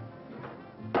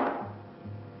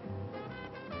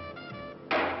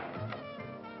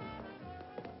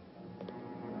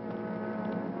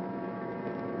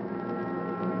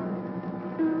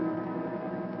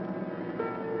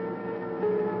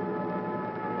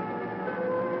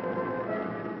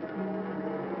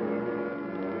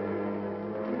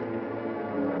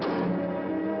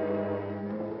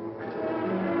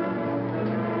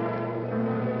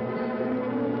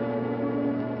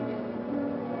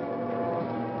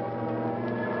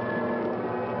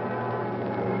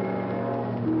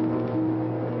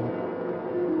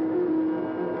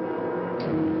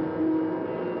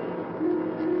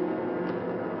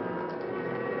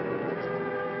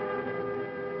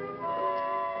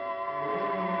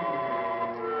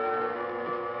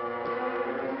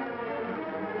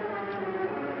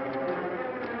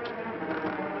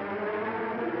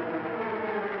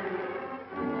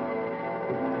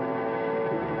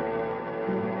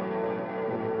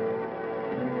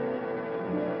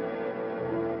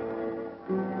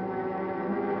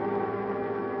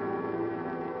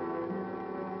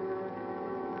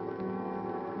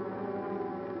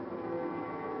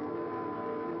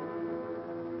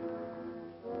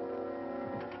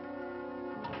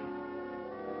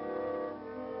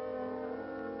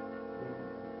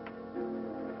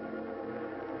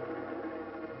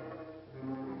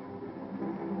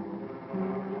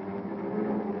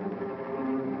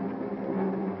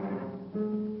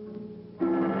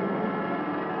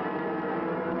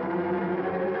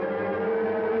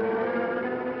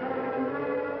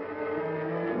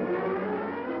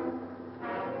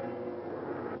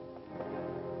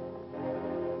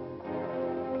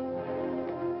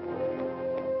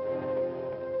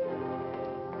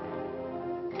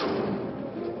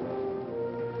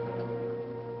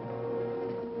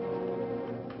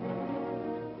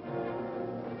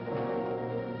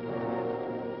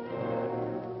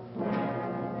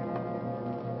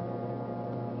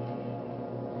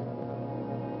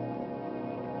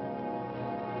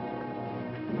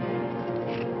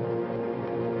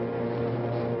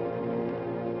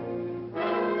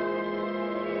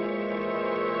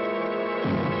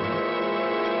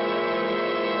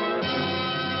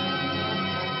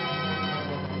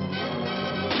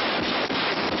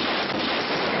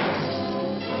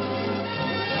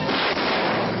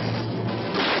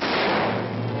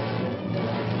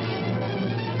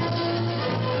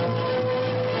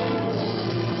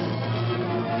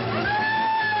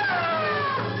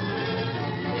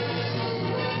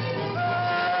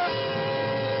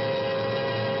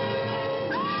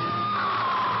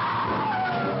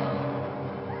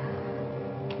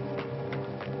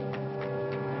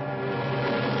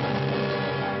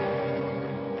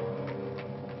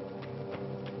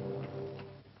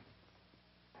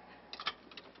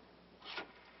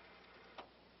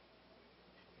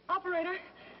 Operator,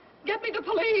 get me the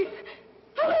police!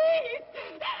 Police!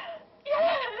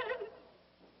 Yes!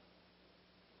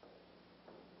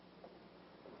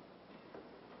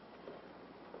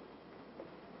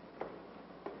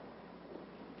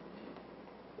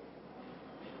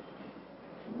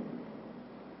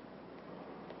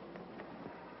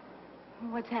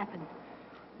 What's happened?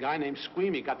 A guy named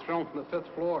Squeamy got thrown from the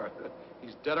 5th floor.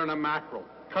 He's dead on a mackerel.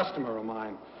 Customer of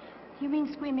mine. You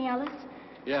mean Squeamy Ellis?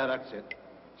 Yeah, that's it.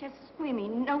 Just Squeamy.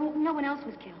 No one else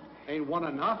was killed. Ain't one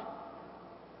enough?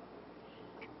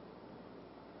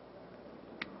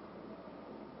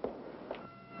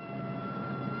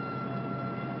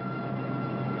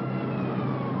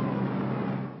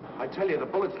 I tell you, the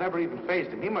bullets never even phased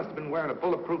him. He must have been wearing a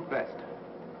bulletproof vest.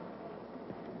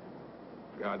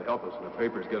 God help us when the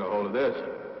papers get a hold of this.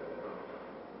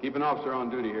 Keep an officer on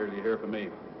duty here till you hear from me.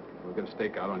 We'll get a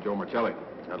stakeout on Joe Marcelli.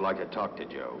 I'd like to talk to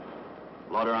Joe.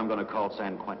 Lauder, I'm going to call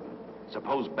San Quentin.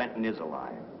 Suppose Benton is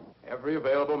alive. Every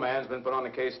available man's been put on the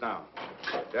case now.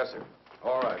 Yes, sir.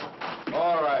 All right.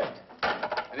 All right.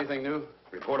 Anything new?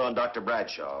 Report on Dr.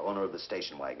 Bradshaw, owner of the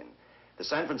station wagon. The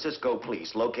San Francisco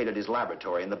police located his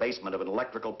laboratory in the basement of an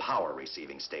electrical power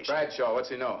receiving station. Bradshaw, what's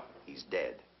he know? He's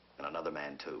dead. And another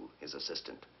man, too, his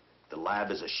assistant. The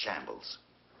lab is a shambles.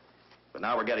 But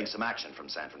now we're getting some action from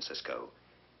San Francisco.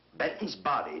 Benton's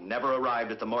body never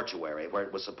arrived at the mortuary where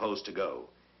it was supposed to go.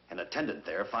 An attendant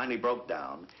there finally broke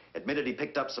down, admitted he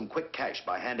picked up some quick cash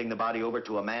by handing the body over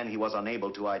to a man he was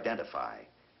unable to identify.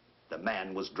 The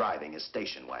man was driving his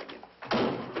station wagon.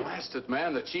 Blasted,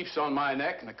 man, the chief's on my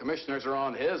neck, and the commissioners are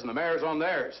on his, and the mayor's on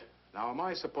theirs. Now, am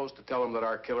I supposed to tell him that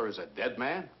our killer is a dead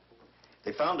man?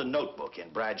 They found a notebook in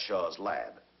Bradshaw's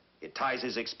lab. It ties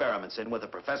his experiments in with a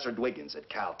Professor Dwiggins at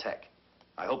Caltech.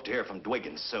 I hope to hear from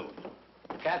Dwiggins soon.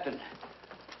 Captain,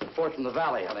 report from the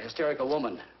valley on a hysterical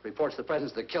woman. Reports the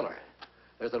presence of the killer.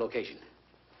 There's the location.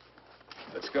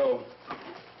 Let's go.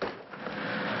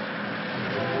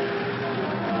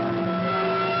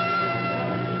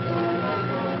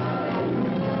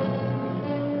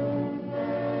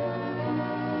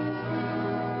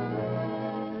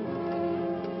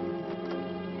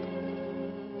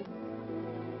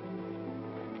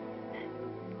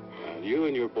 You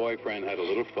and your boyfriend had a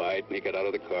little fight, and he got out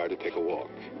of the car to take a walk.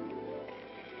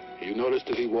 You noticed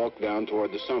that he walked down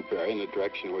toward the sump area in the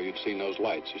direction where you'd seen those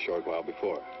lights a short while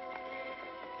before.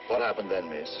 What happened then,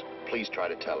 miss? Please try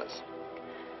to tell us.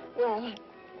 Well,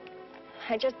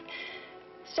 I just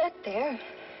sat there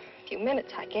a few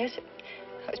minutes, I guess.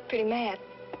 I was pretty mad.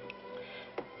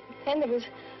 Then there was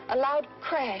a loud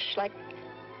crash, like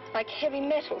heavy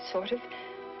metal, sort of,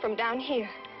 from down here.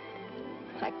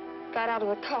 I got out of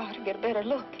the car to get a better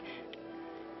look.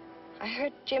 I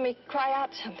heard Jimmy cry out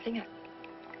something. I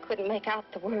couldn't make out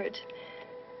the words.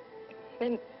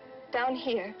 Then down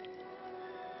here,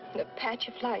 in a patch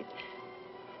of light,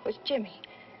 was Jimmy.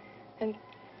 And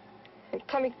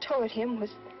coming toward him was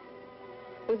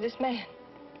this man.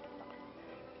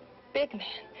 Big man.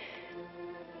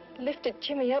 Lifted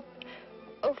Jimmy up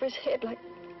over his head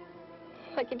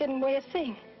like he didn't weigh a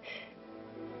thing.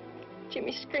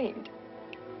 Jimmy screamed.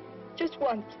 Just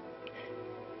once,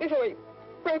 before he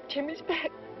broke Jimmy's back.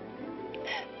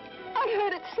 I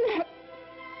heard it snap,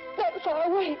 not far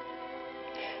away.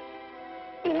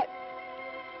 Then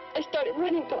I started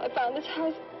running till I found this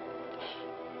house.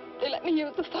 They let me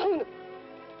use the phone.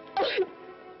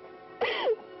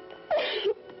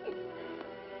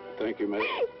 Thank you, miss.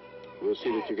 We'll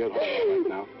see that you get home right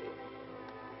now.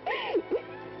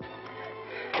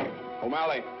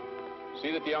 O'Malley,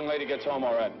 see that the young lady gets home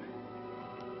all right.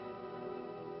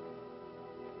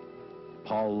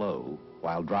 Paul Lowe,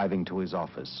 while driving to his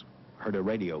office, heard a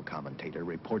radio commentator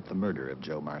report the murder of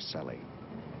Joe Marcelli.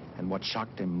 And what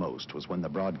shocked him most was when the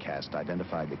broadcast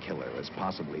identified the killer as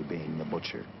possibly being the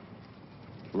butcher.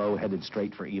 Lowe headed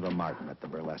straight for Eva Martin at the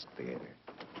Burlesque Theater.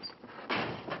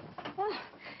 Oh,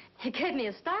 you gave me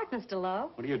a start, Mr.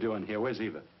 Lowe. What are you doing here? Where's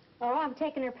Eva? Oh, I'm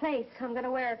taking her place. I'm going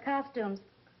to wear her costumes.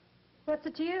 What's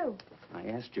it to you? I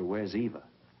asked you, where's Eva?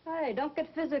 Hey, don't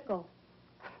get physical.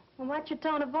 And watch your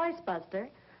tone of voice, Buster.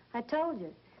 I told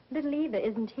you, little Eva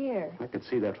isn't here. I could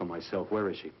see that for myself. Where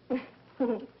is she?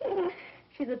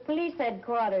 She's at police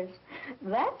headquarters.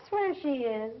 That's where she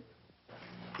is.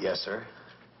 Yes, sir.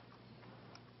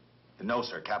 No,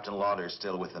 sir. Captain Lauder's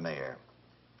still with the mayor.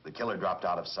 The killer dropped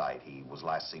out of sight. He was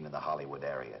last seen in the Hollywood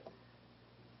area.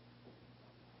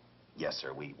 Yes,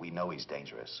 sir. We know he's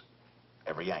dangerous.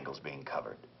 Every angle's being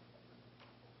covered.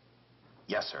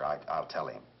 Yes, sir. I'll tell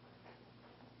him.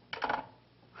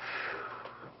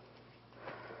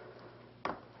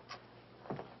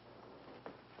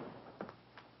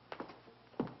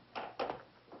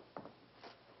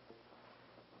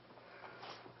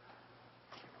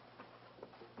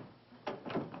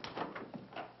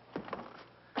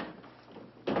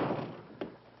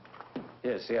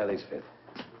 Here, see how these fit.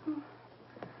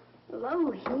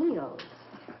 Low heels.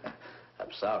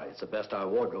 I'm sorry. It's the best our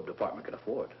wardrobe department can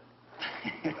afford.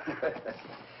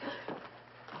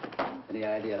 Any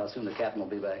idea how soon the captain will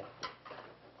be back?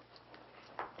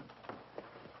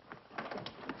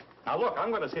 Now, look,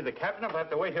 I'm going to see the captain if I have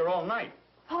to wait here all night.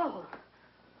 Paul.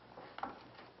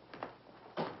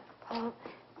 Paul,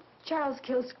 Charles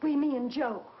killed Squeamy and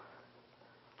Joe.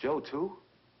 Joe, too?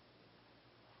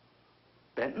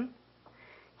 Benton?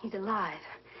 He's alive.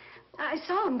 I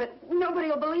saw him, but nobody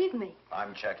will believe me.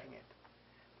 I'm checking it.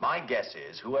 My guess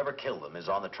is whoever killed them is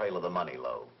on the trail of the money,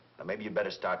 Lowe. Now, maybe you'd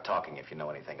better start talking if you know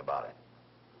anything about it.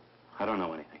 I don't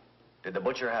know anything. Did the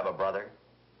butcher have a brother?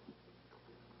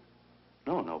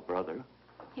 No brother.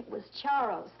 It was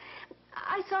Charles.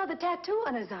 I saw the tattoo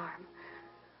on his arm.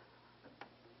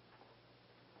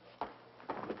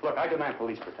 Look, I demand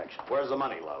police protection. Where's the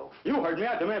money, Lowe? You heard me.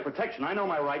 I demand protection. I know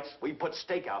my rights. We put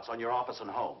stakeouts on your office and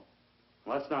home.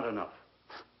 Well, that's not enough.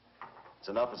 It's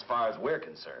enough as far as we're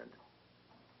concerned.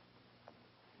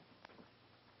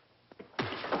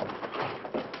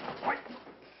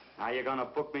 Now you gonna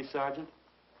book me, Sergeant?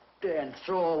 Dan,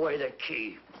 throw away the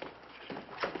key.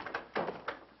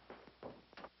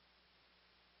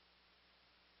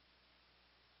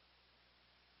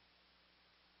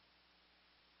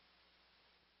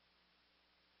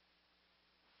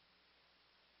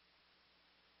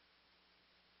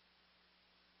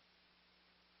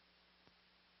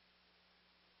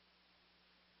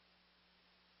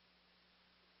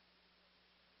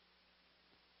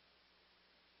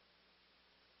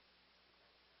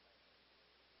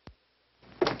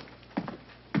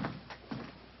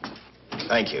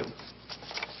 Thank you.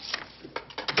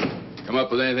 Come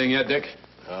up with anything yet, Dick?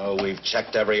 Oh, we've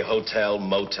checked every hotel,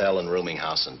 motel, and rooming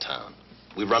house in town.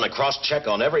 We've run a cross-check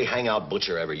on every hangout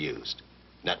butcher ever used.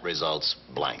 Net results,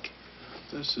 blank.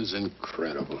 This is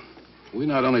incredible. We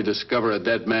not only discover a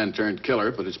dead man turned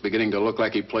killer, but it's beginning to look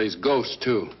like he plays ghost,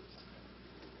 too.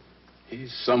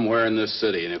 He's somewhere in this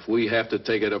city, and if we have to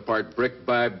take it apart brick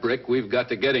by brick, we've got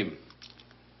to get him.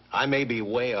 I may be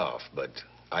way off, but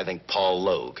I think Paul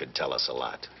Lowe could tell us a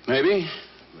lot. Maybe,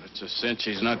 but it's a cinch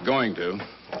he's not going to.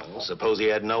 Well, suppose he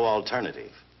had no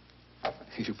alternative.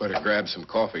 You better grab some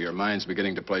coffee. Your mind's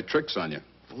beginning to play tricks on you.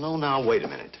 No, now, wait a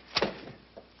minute.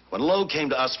 When Lowe came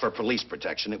to us for police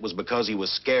protection, it was because he was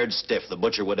scared stiff the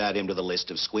butcher would add him to the list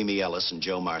of Squeamy Ellis and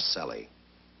Joe Marcelli.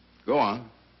 Go on.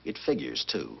 It figures,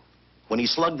 too. When he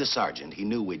slugged the sergeant, he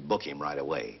knew we'd book him right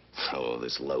away. Oh,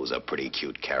 this Lowe's a pretty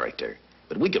cute character.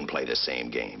 But we can play the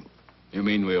same game. You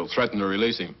mean we'll threaten to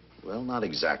release him? Well, not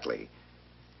exactly.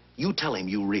 You tell him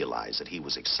you realize that he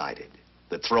was excited,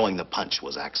 that throwing the punch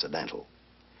was accidental.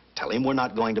 Tell him we're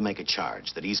not going to make a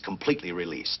charge, that he's completely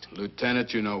released.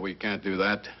 Lieutenant, you know we can't do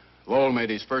that. Lowell made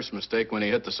his first mistake when he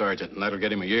hit the sergeant, and that'll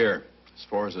get him a year. As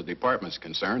far as the department's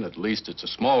concerned, at least it's a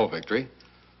small victory.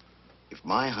 If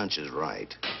my hunch is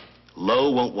right,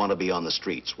 Lowe won't want to be on the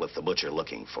streets with the butcher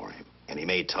looking for him. And he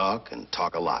may talk, and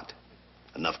talk a lot.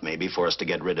 Enough maybe for us to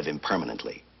get rid of him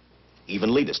permanently.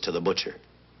 Even lead us to the butcher.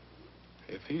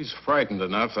 If he's frightened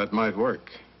enough, that might work.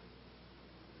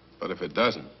 But if it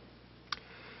doesn't...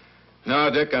 No,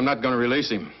 Dick, I'm not going to release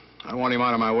him. I want him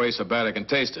out of my way so bad I can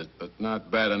taste it, but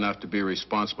not bad enough to be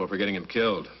responsible for getting him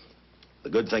killed. The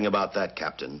good thing about that,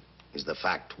 Captain, is the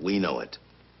fact we know it,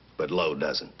 but Lowe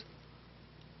doesn't.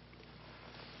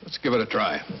 Let's give it a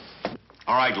try.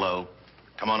 All right, Lowe.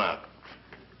 Come on out.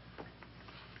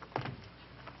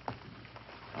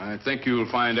 I think you'll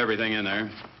find everything in there.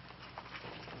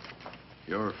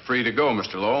 You're free to go,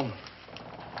 Mr. Lowell.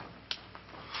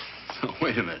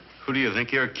 Wait a minute. Who do you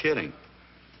think you're kidding?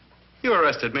 You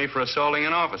arrested me for assaulting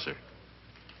an officer.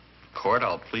 Court,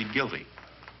 I'll plead guilty.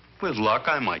 With luck,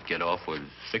 I might get off with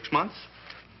 6 months.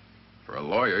 For a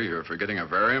lawyer, you're forgetting a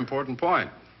very important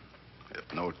point.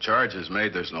 If no charge is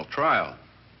made, there's no trial.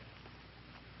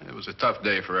 It was a tough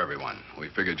day for everyone. We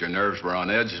figured your nerves were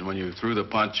on edge, and when you threw the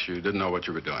punch, you didn't know what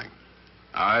you were doing.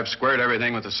 I've squared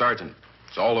everything with the sergeant.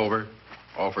 It's all over,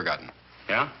 all forgotten.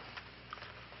 Yeah?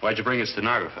 Why'd you bring a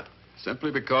stenographer?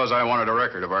 Simply because I wanted a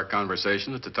record of our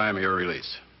conversation at the time of your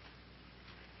release.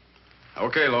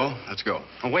 Okay, Lowe, let's go.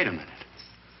 Oh, wait a minute.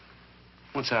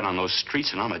 Once out on those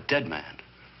streets and I'm a dead man.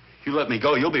 You let me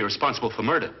go, you'll be responsible for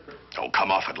murder. Oh, come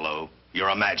off it, Lowe.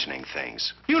 You're imagining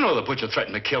things. You know the butcher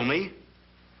threatened to kill me.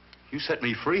 You set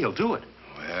me free, he'll do it.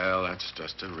 Well, that's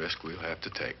just a risk we'll have to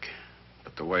take.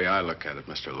 But the way I look at it,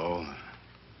 Mr. Lowell,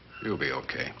 you'll be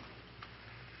okay.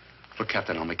 Look,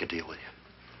 Captain, I'll make a deal with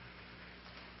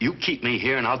you. You keep me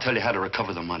here, and I'll tell you how to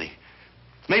recover the money.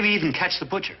 Maybe even catch the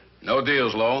butcher. No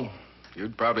deals, Lowell.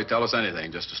 You'd probably tell us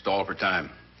anything just to stall for time.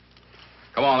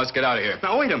 Come on, let's get out of here.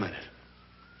 Now, wait a minute.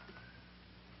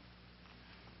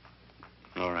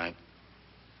 All right.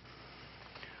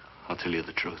 I'll tell you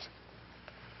the truth.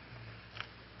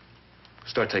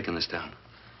 Start taking this down.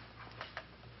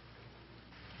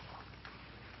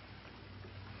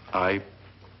 I,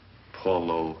 Paul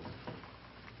Lowe,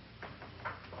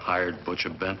 hired Butcher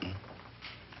Benton,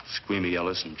 Squeamy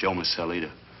Ellis, and Joe Marcelli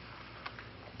to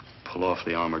pull off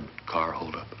the armored car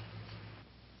holdup.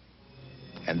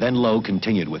 And then Lowe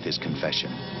continued with his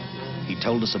confession. He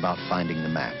told us about finding the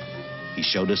map. He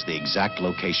showed us the exact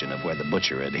location of where the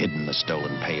butcher had hidden the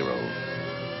stolen payroll.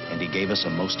 And he gave us a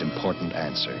most important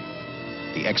answer.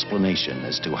 The explanation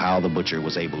as to how the butcher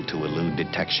was able to elude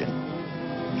detection.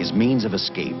 His means of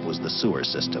escape was the sewer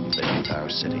system beneath our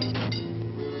city.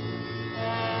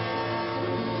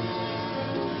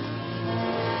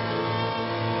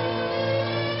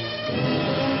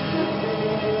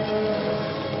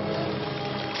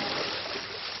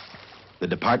 The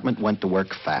department went to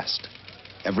work fast.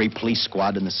 Every police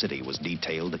squad in the city was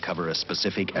detailed to cover a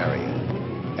specific area.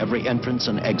 Every entrance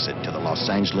and exit to the Los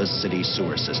Angeles city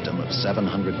sewer system of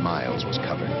 700 miles was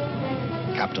covered.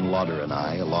 Captain Lauder and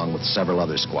I, along with several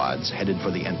other squads, headed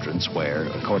for the entrance where,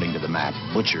 according to the map,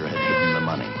 Butcher had hidden the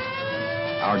money.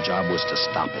 Our job was to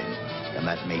stop him, and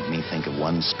that made me think of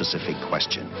one specific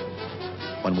question.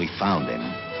 When we found him,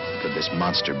 could this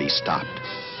monster be stopped?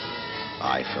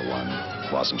 I, for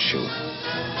one, wasn't sure.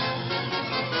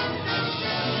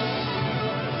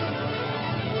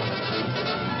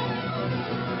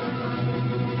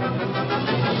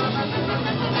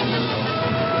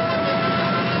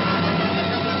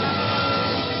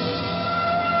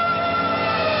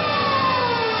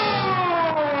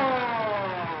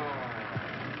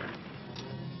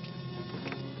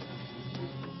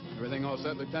 Everything all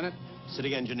set, Lieutenant?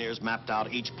 City engineers mapped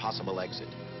out each possible exit.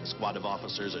 A squad of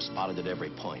officers are spotted at every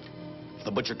point. If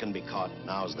the Butcher can be caught,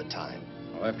 now's the time.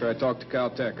 Well, after I talked to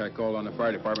Caltech, I called on the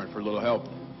fire department for a little help.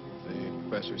 The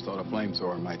professors thought a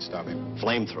flamethrower might stop him.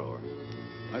 Flamethrower?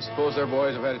 I suppose their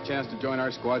boys have had a chance to join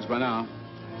our squads by now.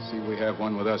 See, we have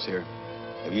one with us here.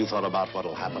 Have you thought about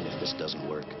what'll happen if this doesn't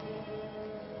work?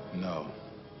 No.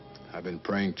 I've been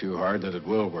praying too hard that it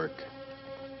will work.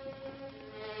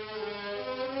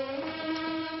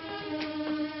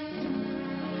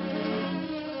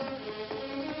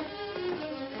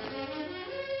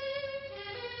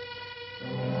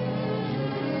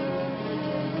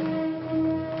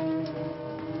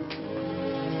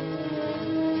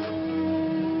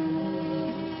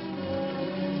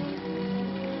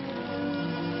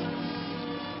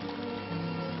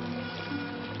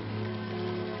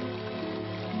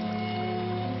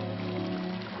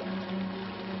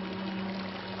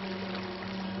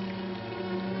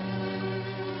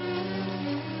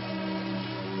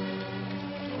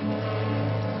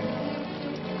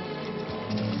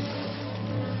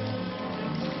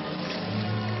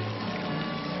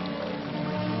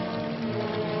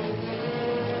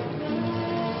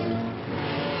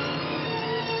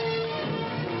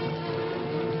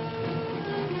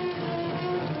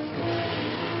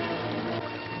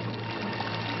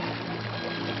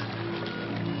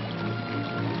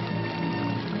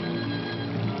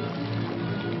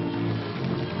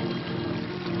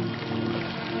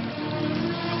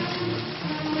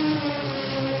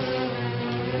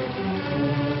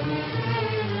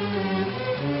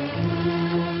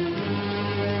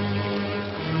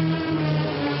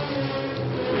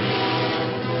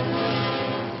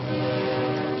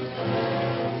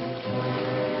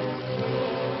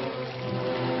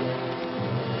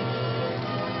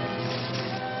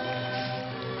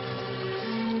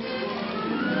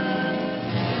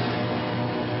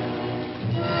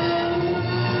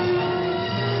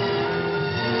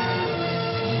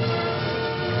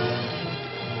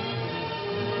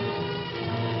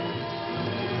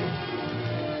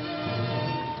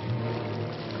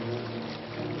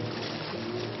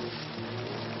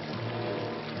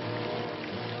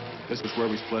 This was where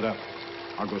we split up.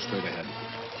 I'll go straight ahead.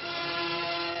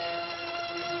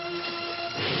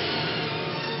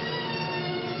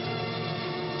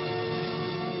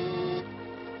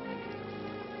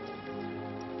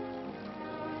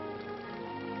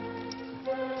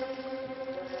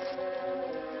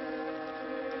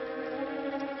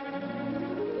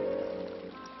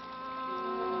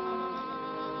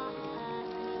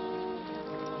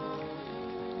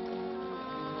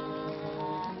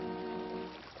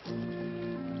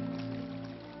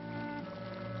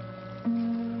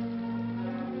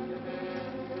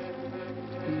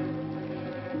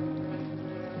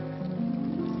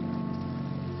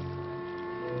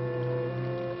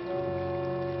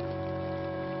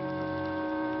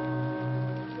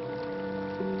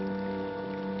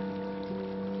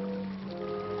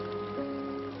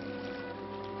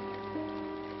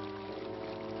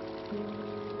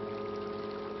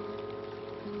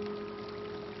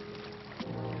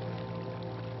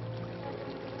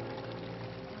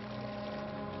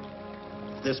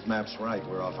 If this map's right,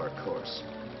 we're off our course.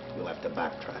 We'll have to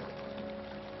backtrack.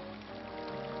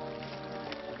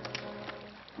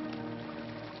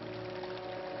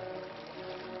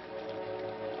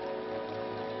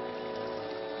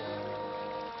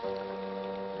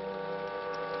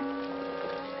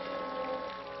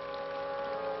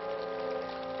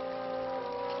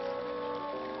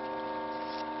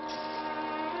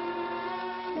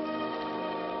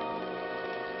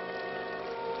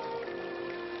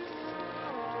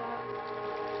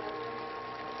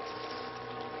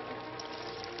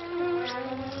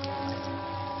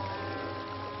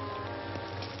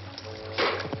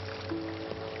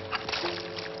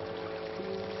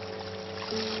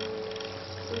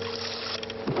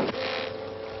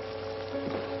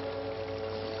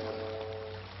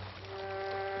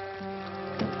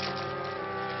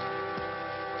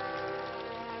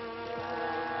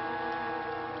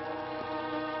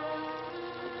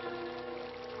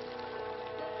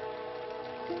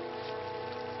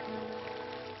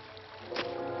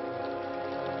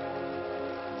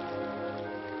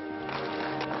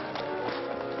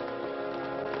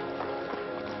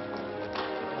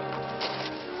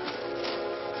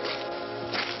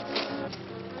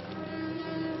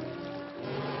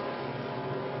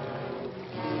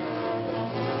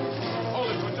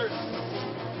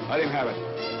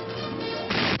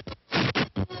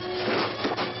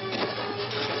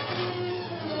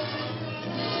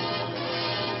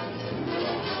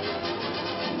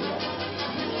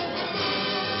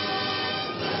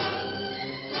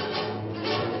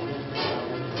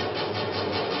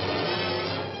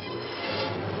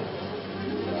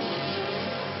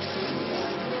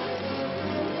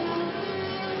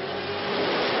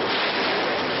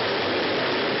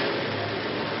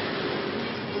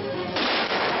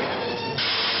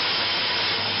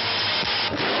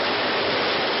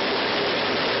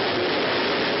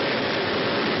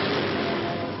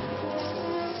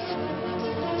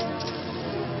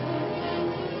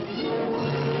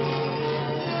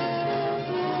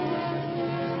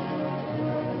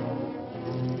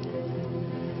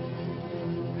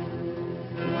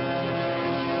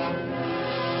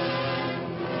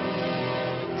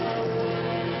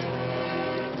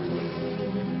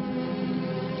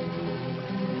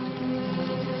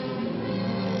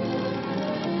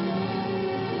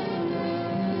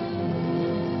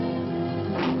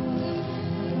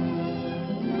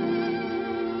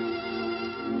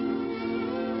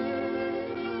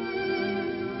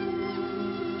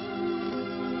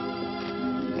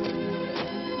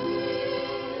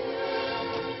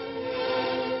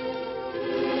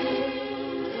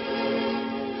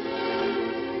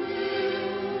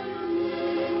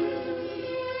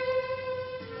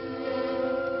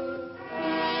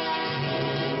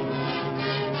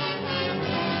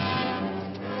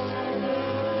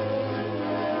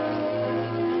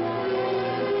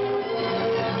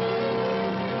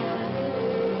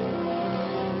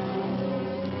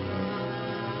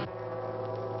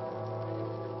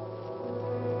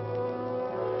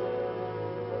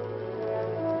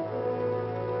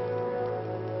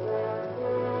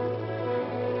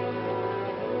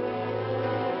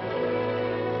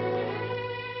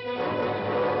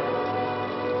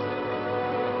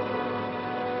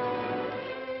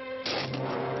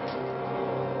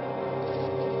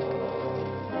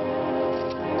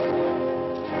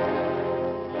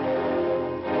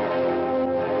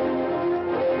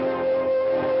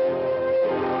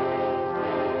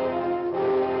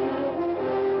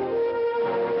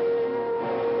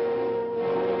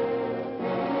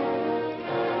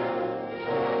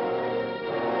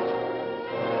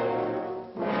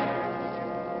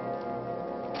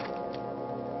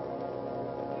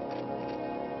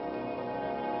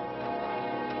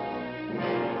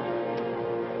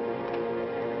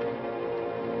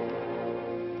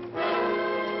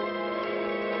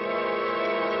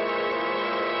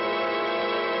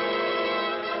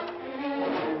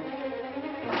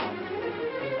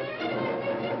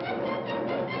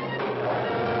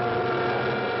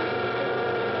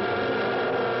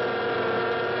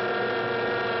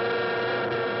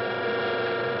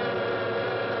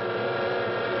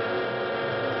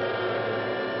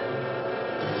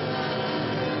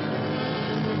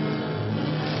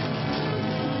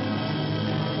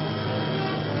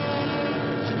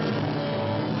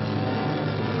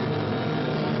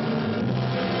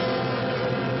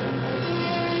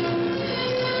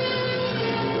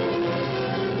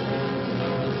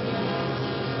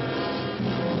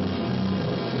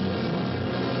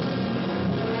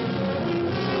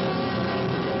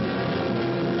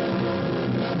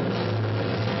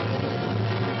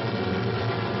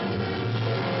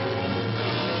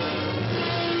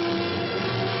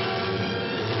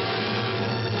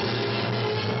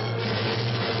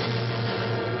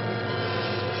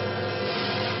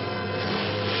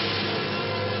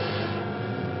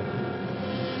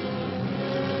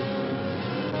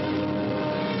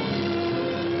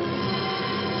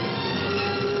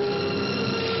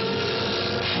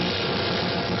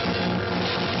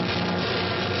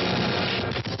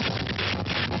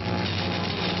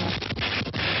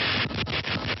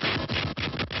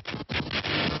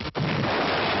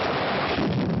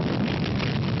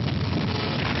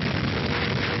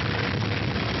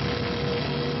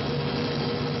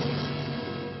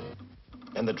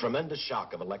 And the tremendous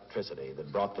shock of electricity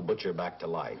that brought the butcher back to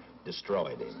life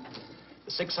destroyed him.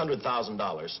 The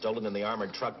 $600,000 stolen in the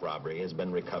armored truck robbery has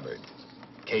been recovered.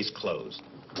 Case closed.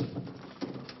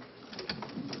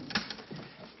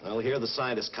 Well, here are the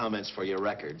scientist's comments for your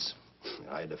records.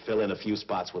 I had to fill in a few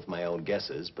spots with my own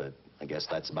guesses, but I guess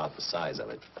that's about the size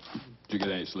of it. Did you get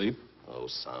any sleep? Oh,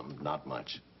 some. Not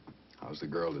much. How's the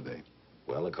girl today?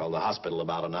 Well, I called the hospital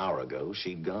about an hour ago.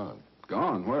 She'd gone.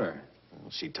 Gone? Where? Well,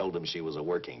 she told them she was a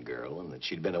working girl and that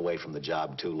she'd been away from the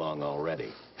job too long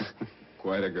already.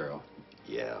 Quite a girl.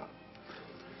 Yeah.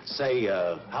 Say,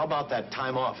 how about that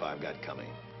time off I've got coming?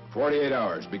 48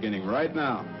 hours, beginning right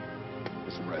now.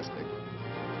 Get some rest, Dick.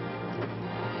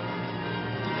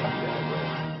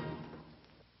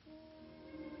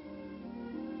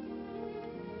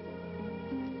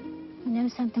 know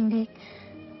something, Dick?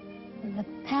 The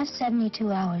past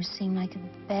 72 hours seem like a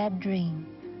bad dream.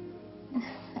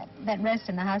 That rest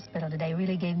in the hospital today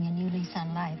really gave me a new lease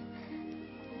on life.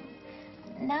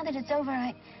 Now that it's over,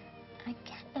 I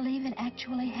can't believe it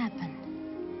actually happened.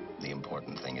 The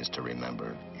important thing is to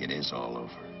remember it is all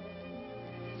over.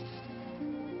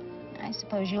 I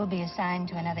suppose you'll be assigned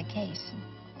to another case.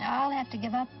 I'll have to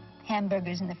give up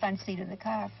hamburgers in the front seat of the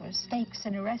car for steaks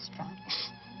in a restaurant.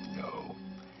 No.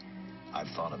 I've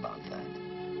thought about that.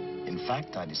 In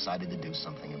fact, I decided to do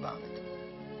something about it.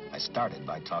 I started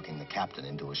by talking the captain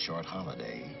into a short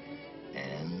holiday,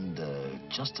 and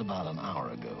just about an hour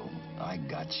ago, I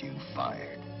got you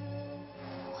fired.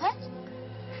 What?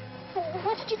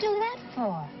 What did you do that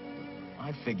for?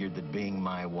 I figured that being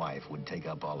my wife would take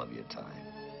up all of your time.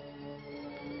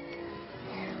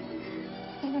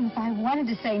 Even if I wanted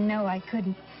to say no, I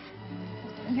couldn't.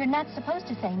 You're not supposed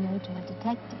to say no to a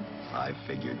detective. I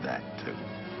figured that,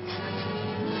 too.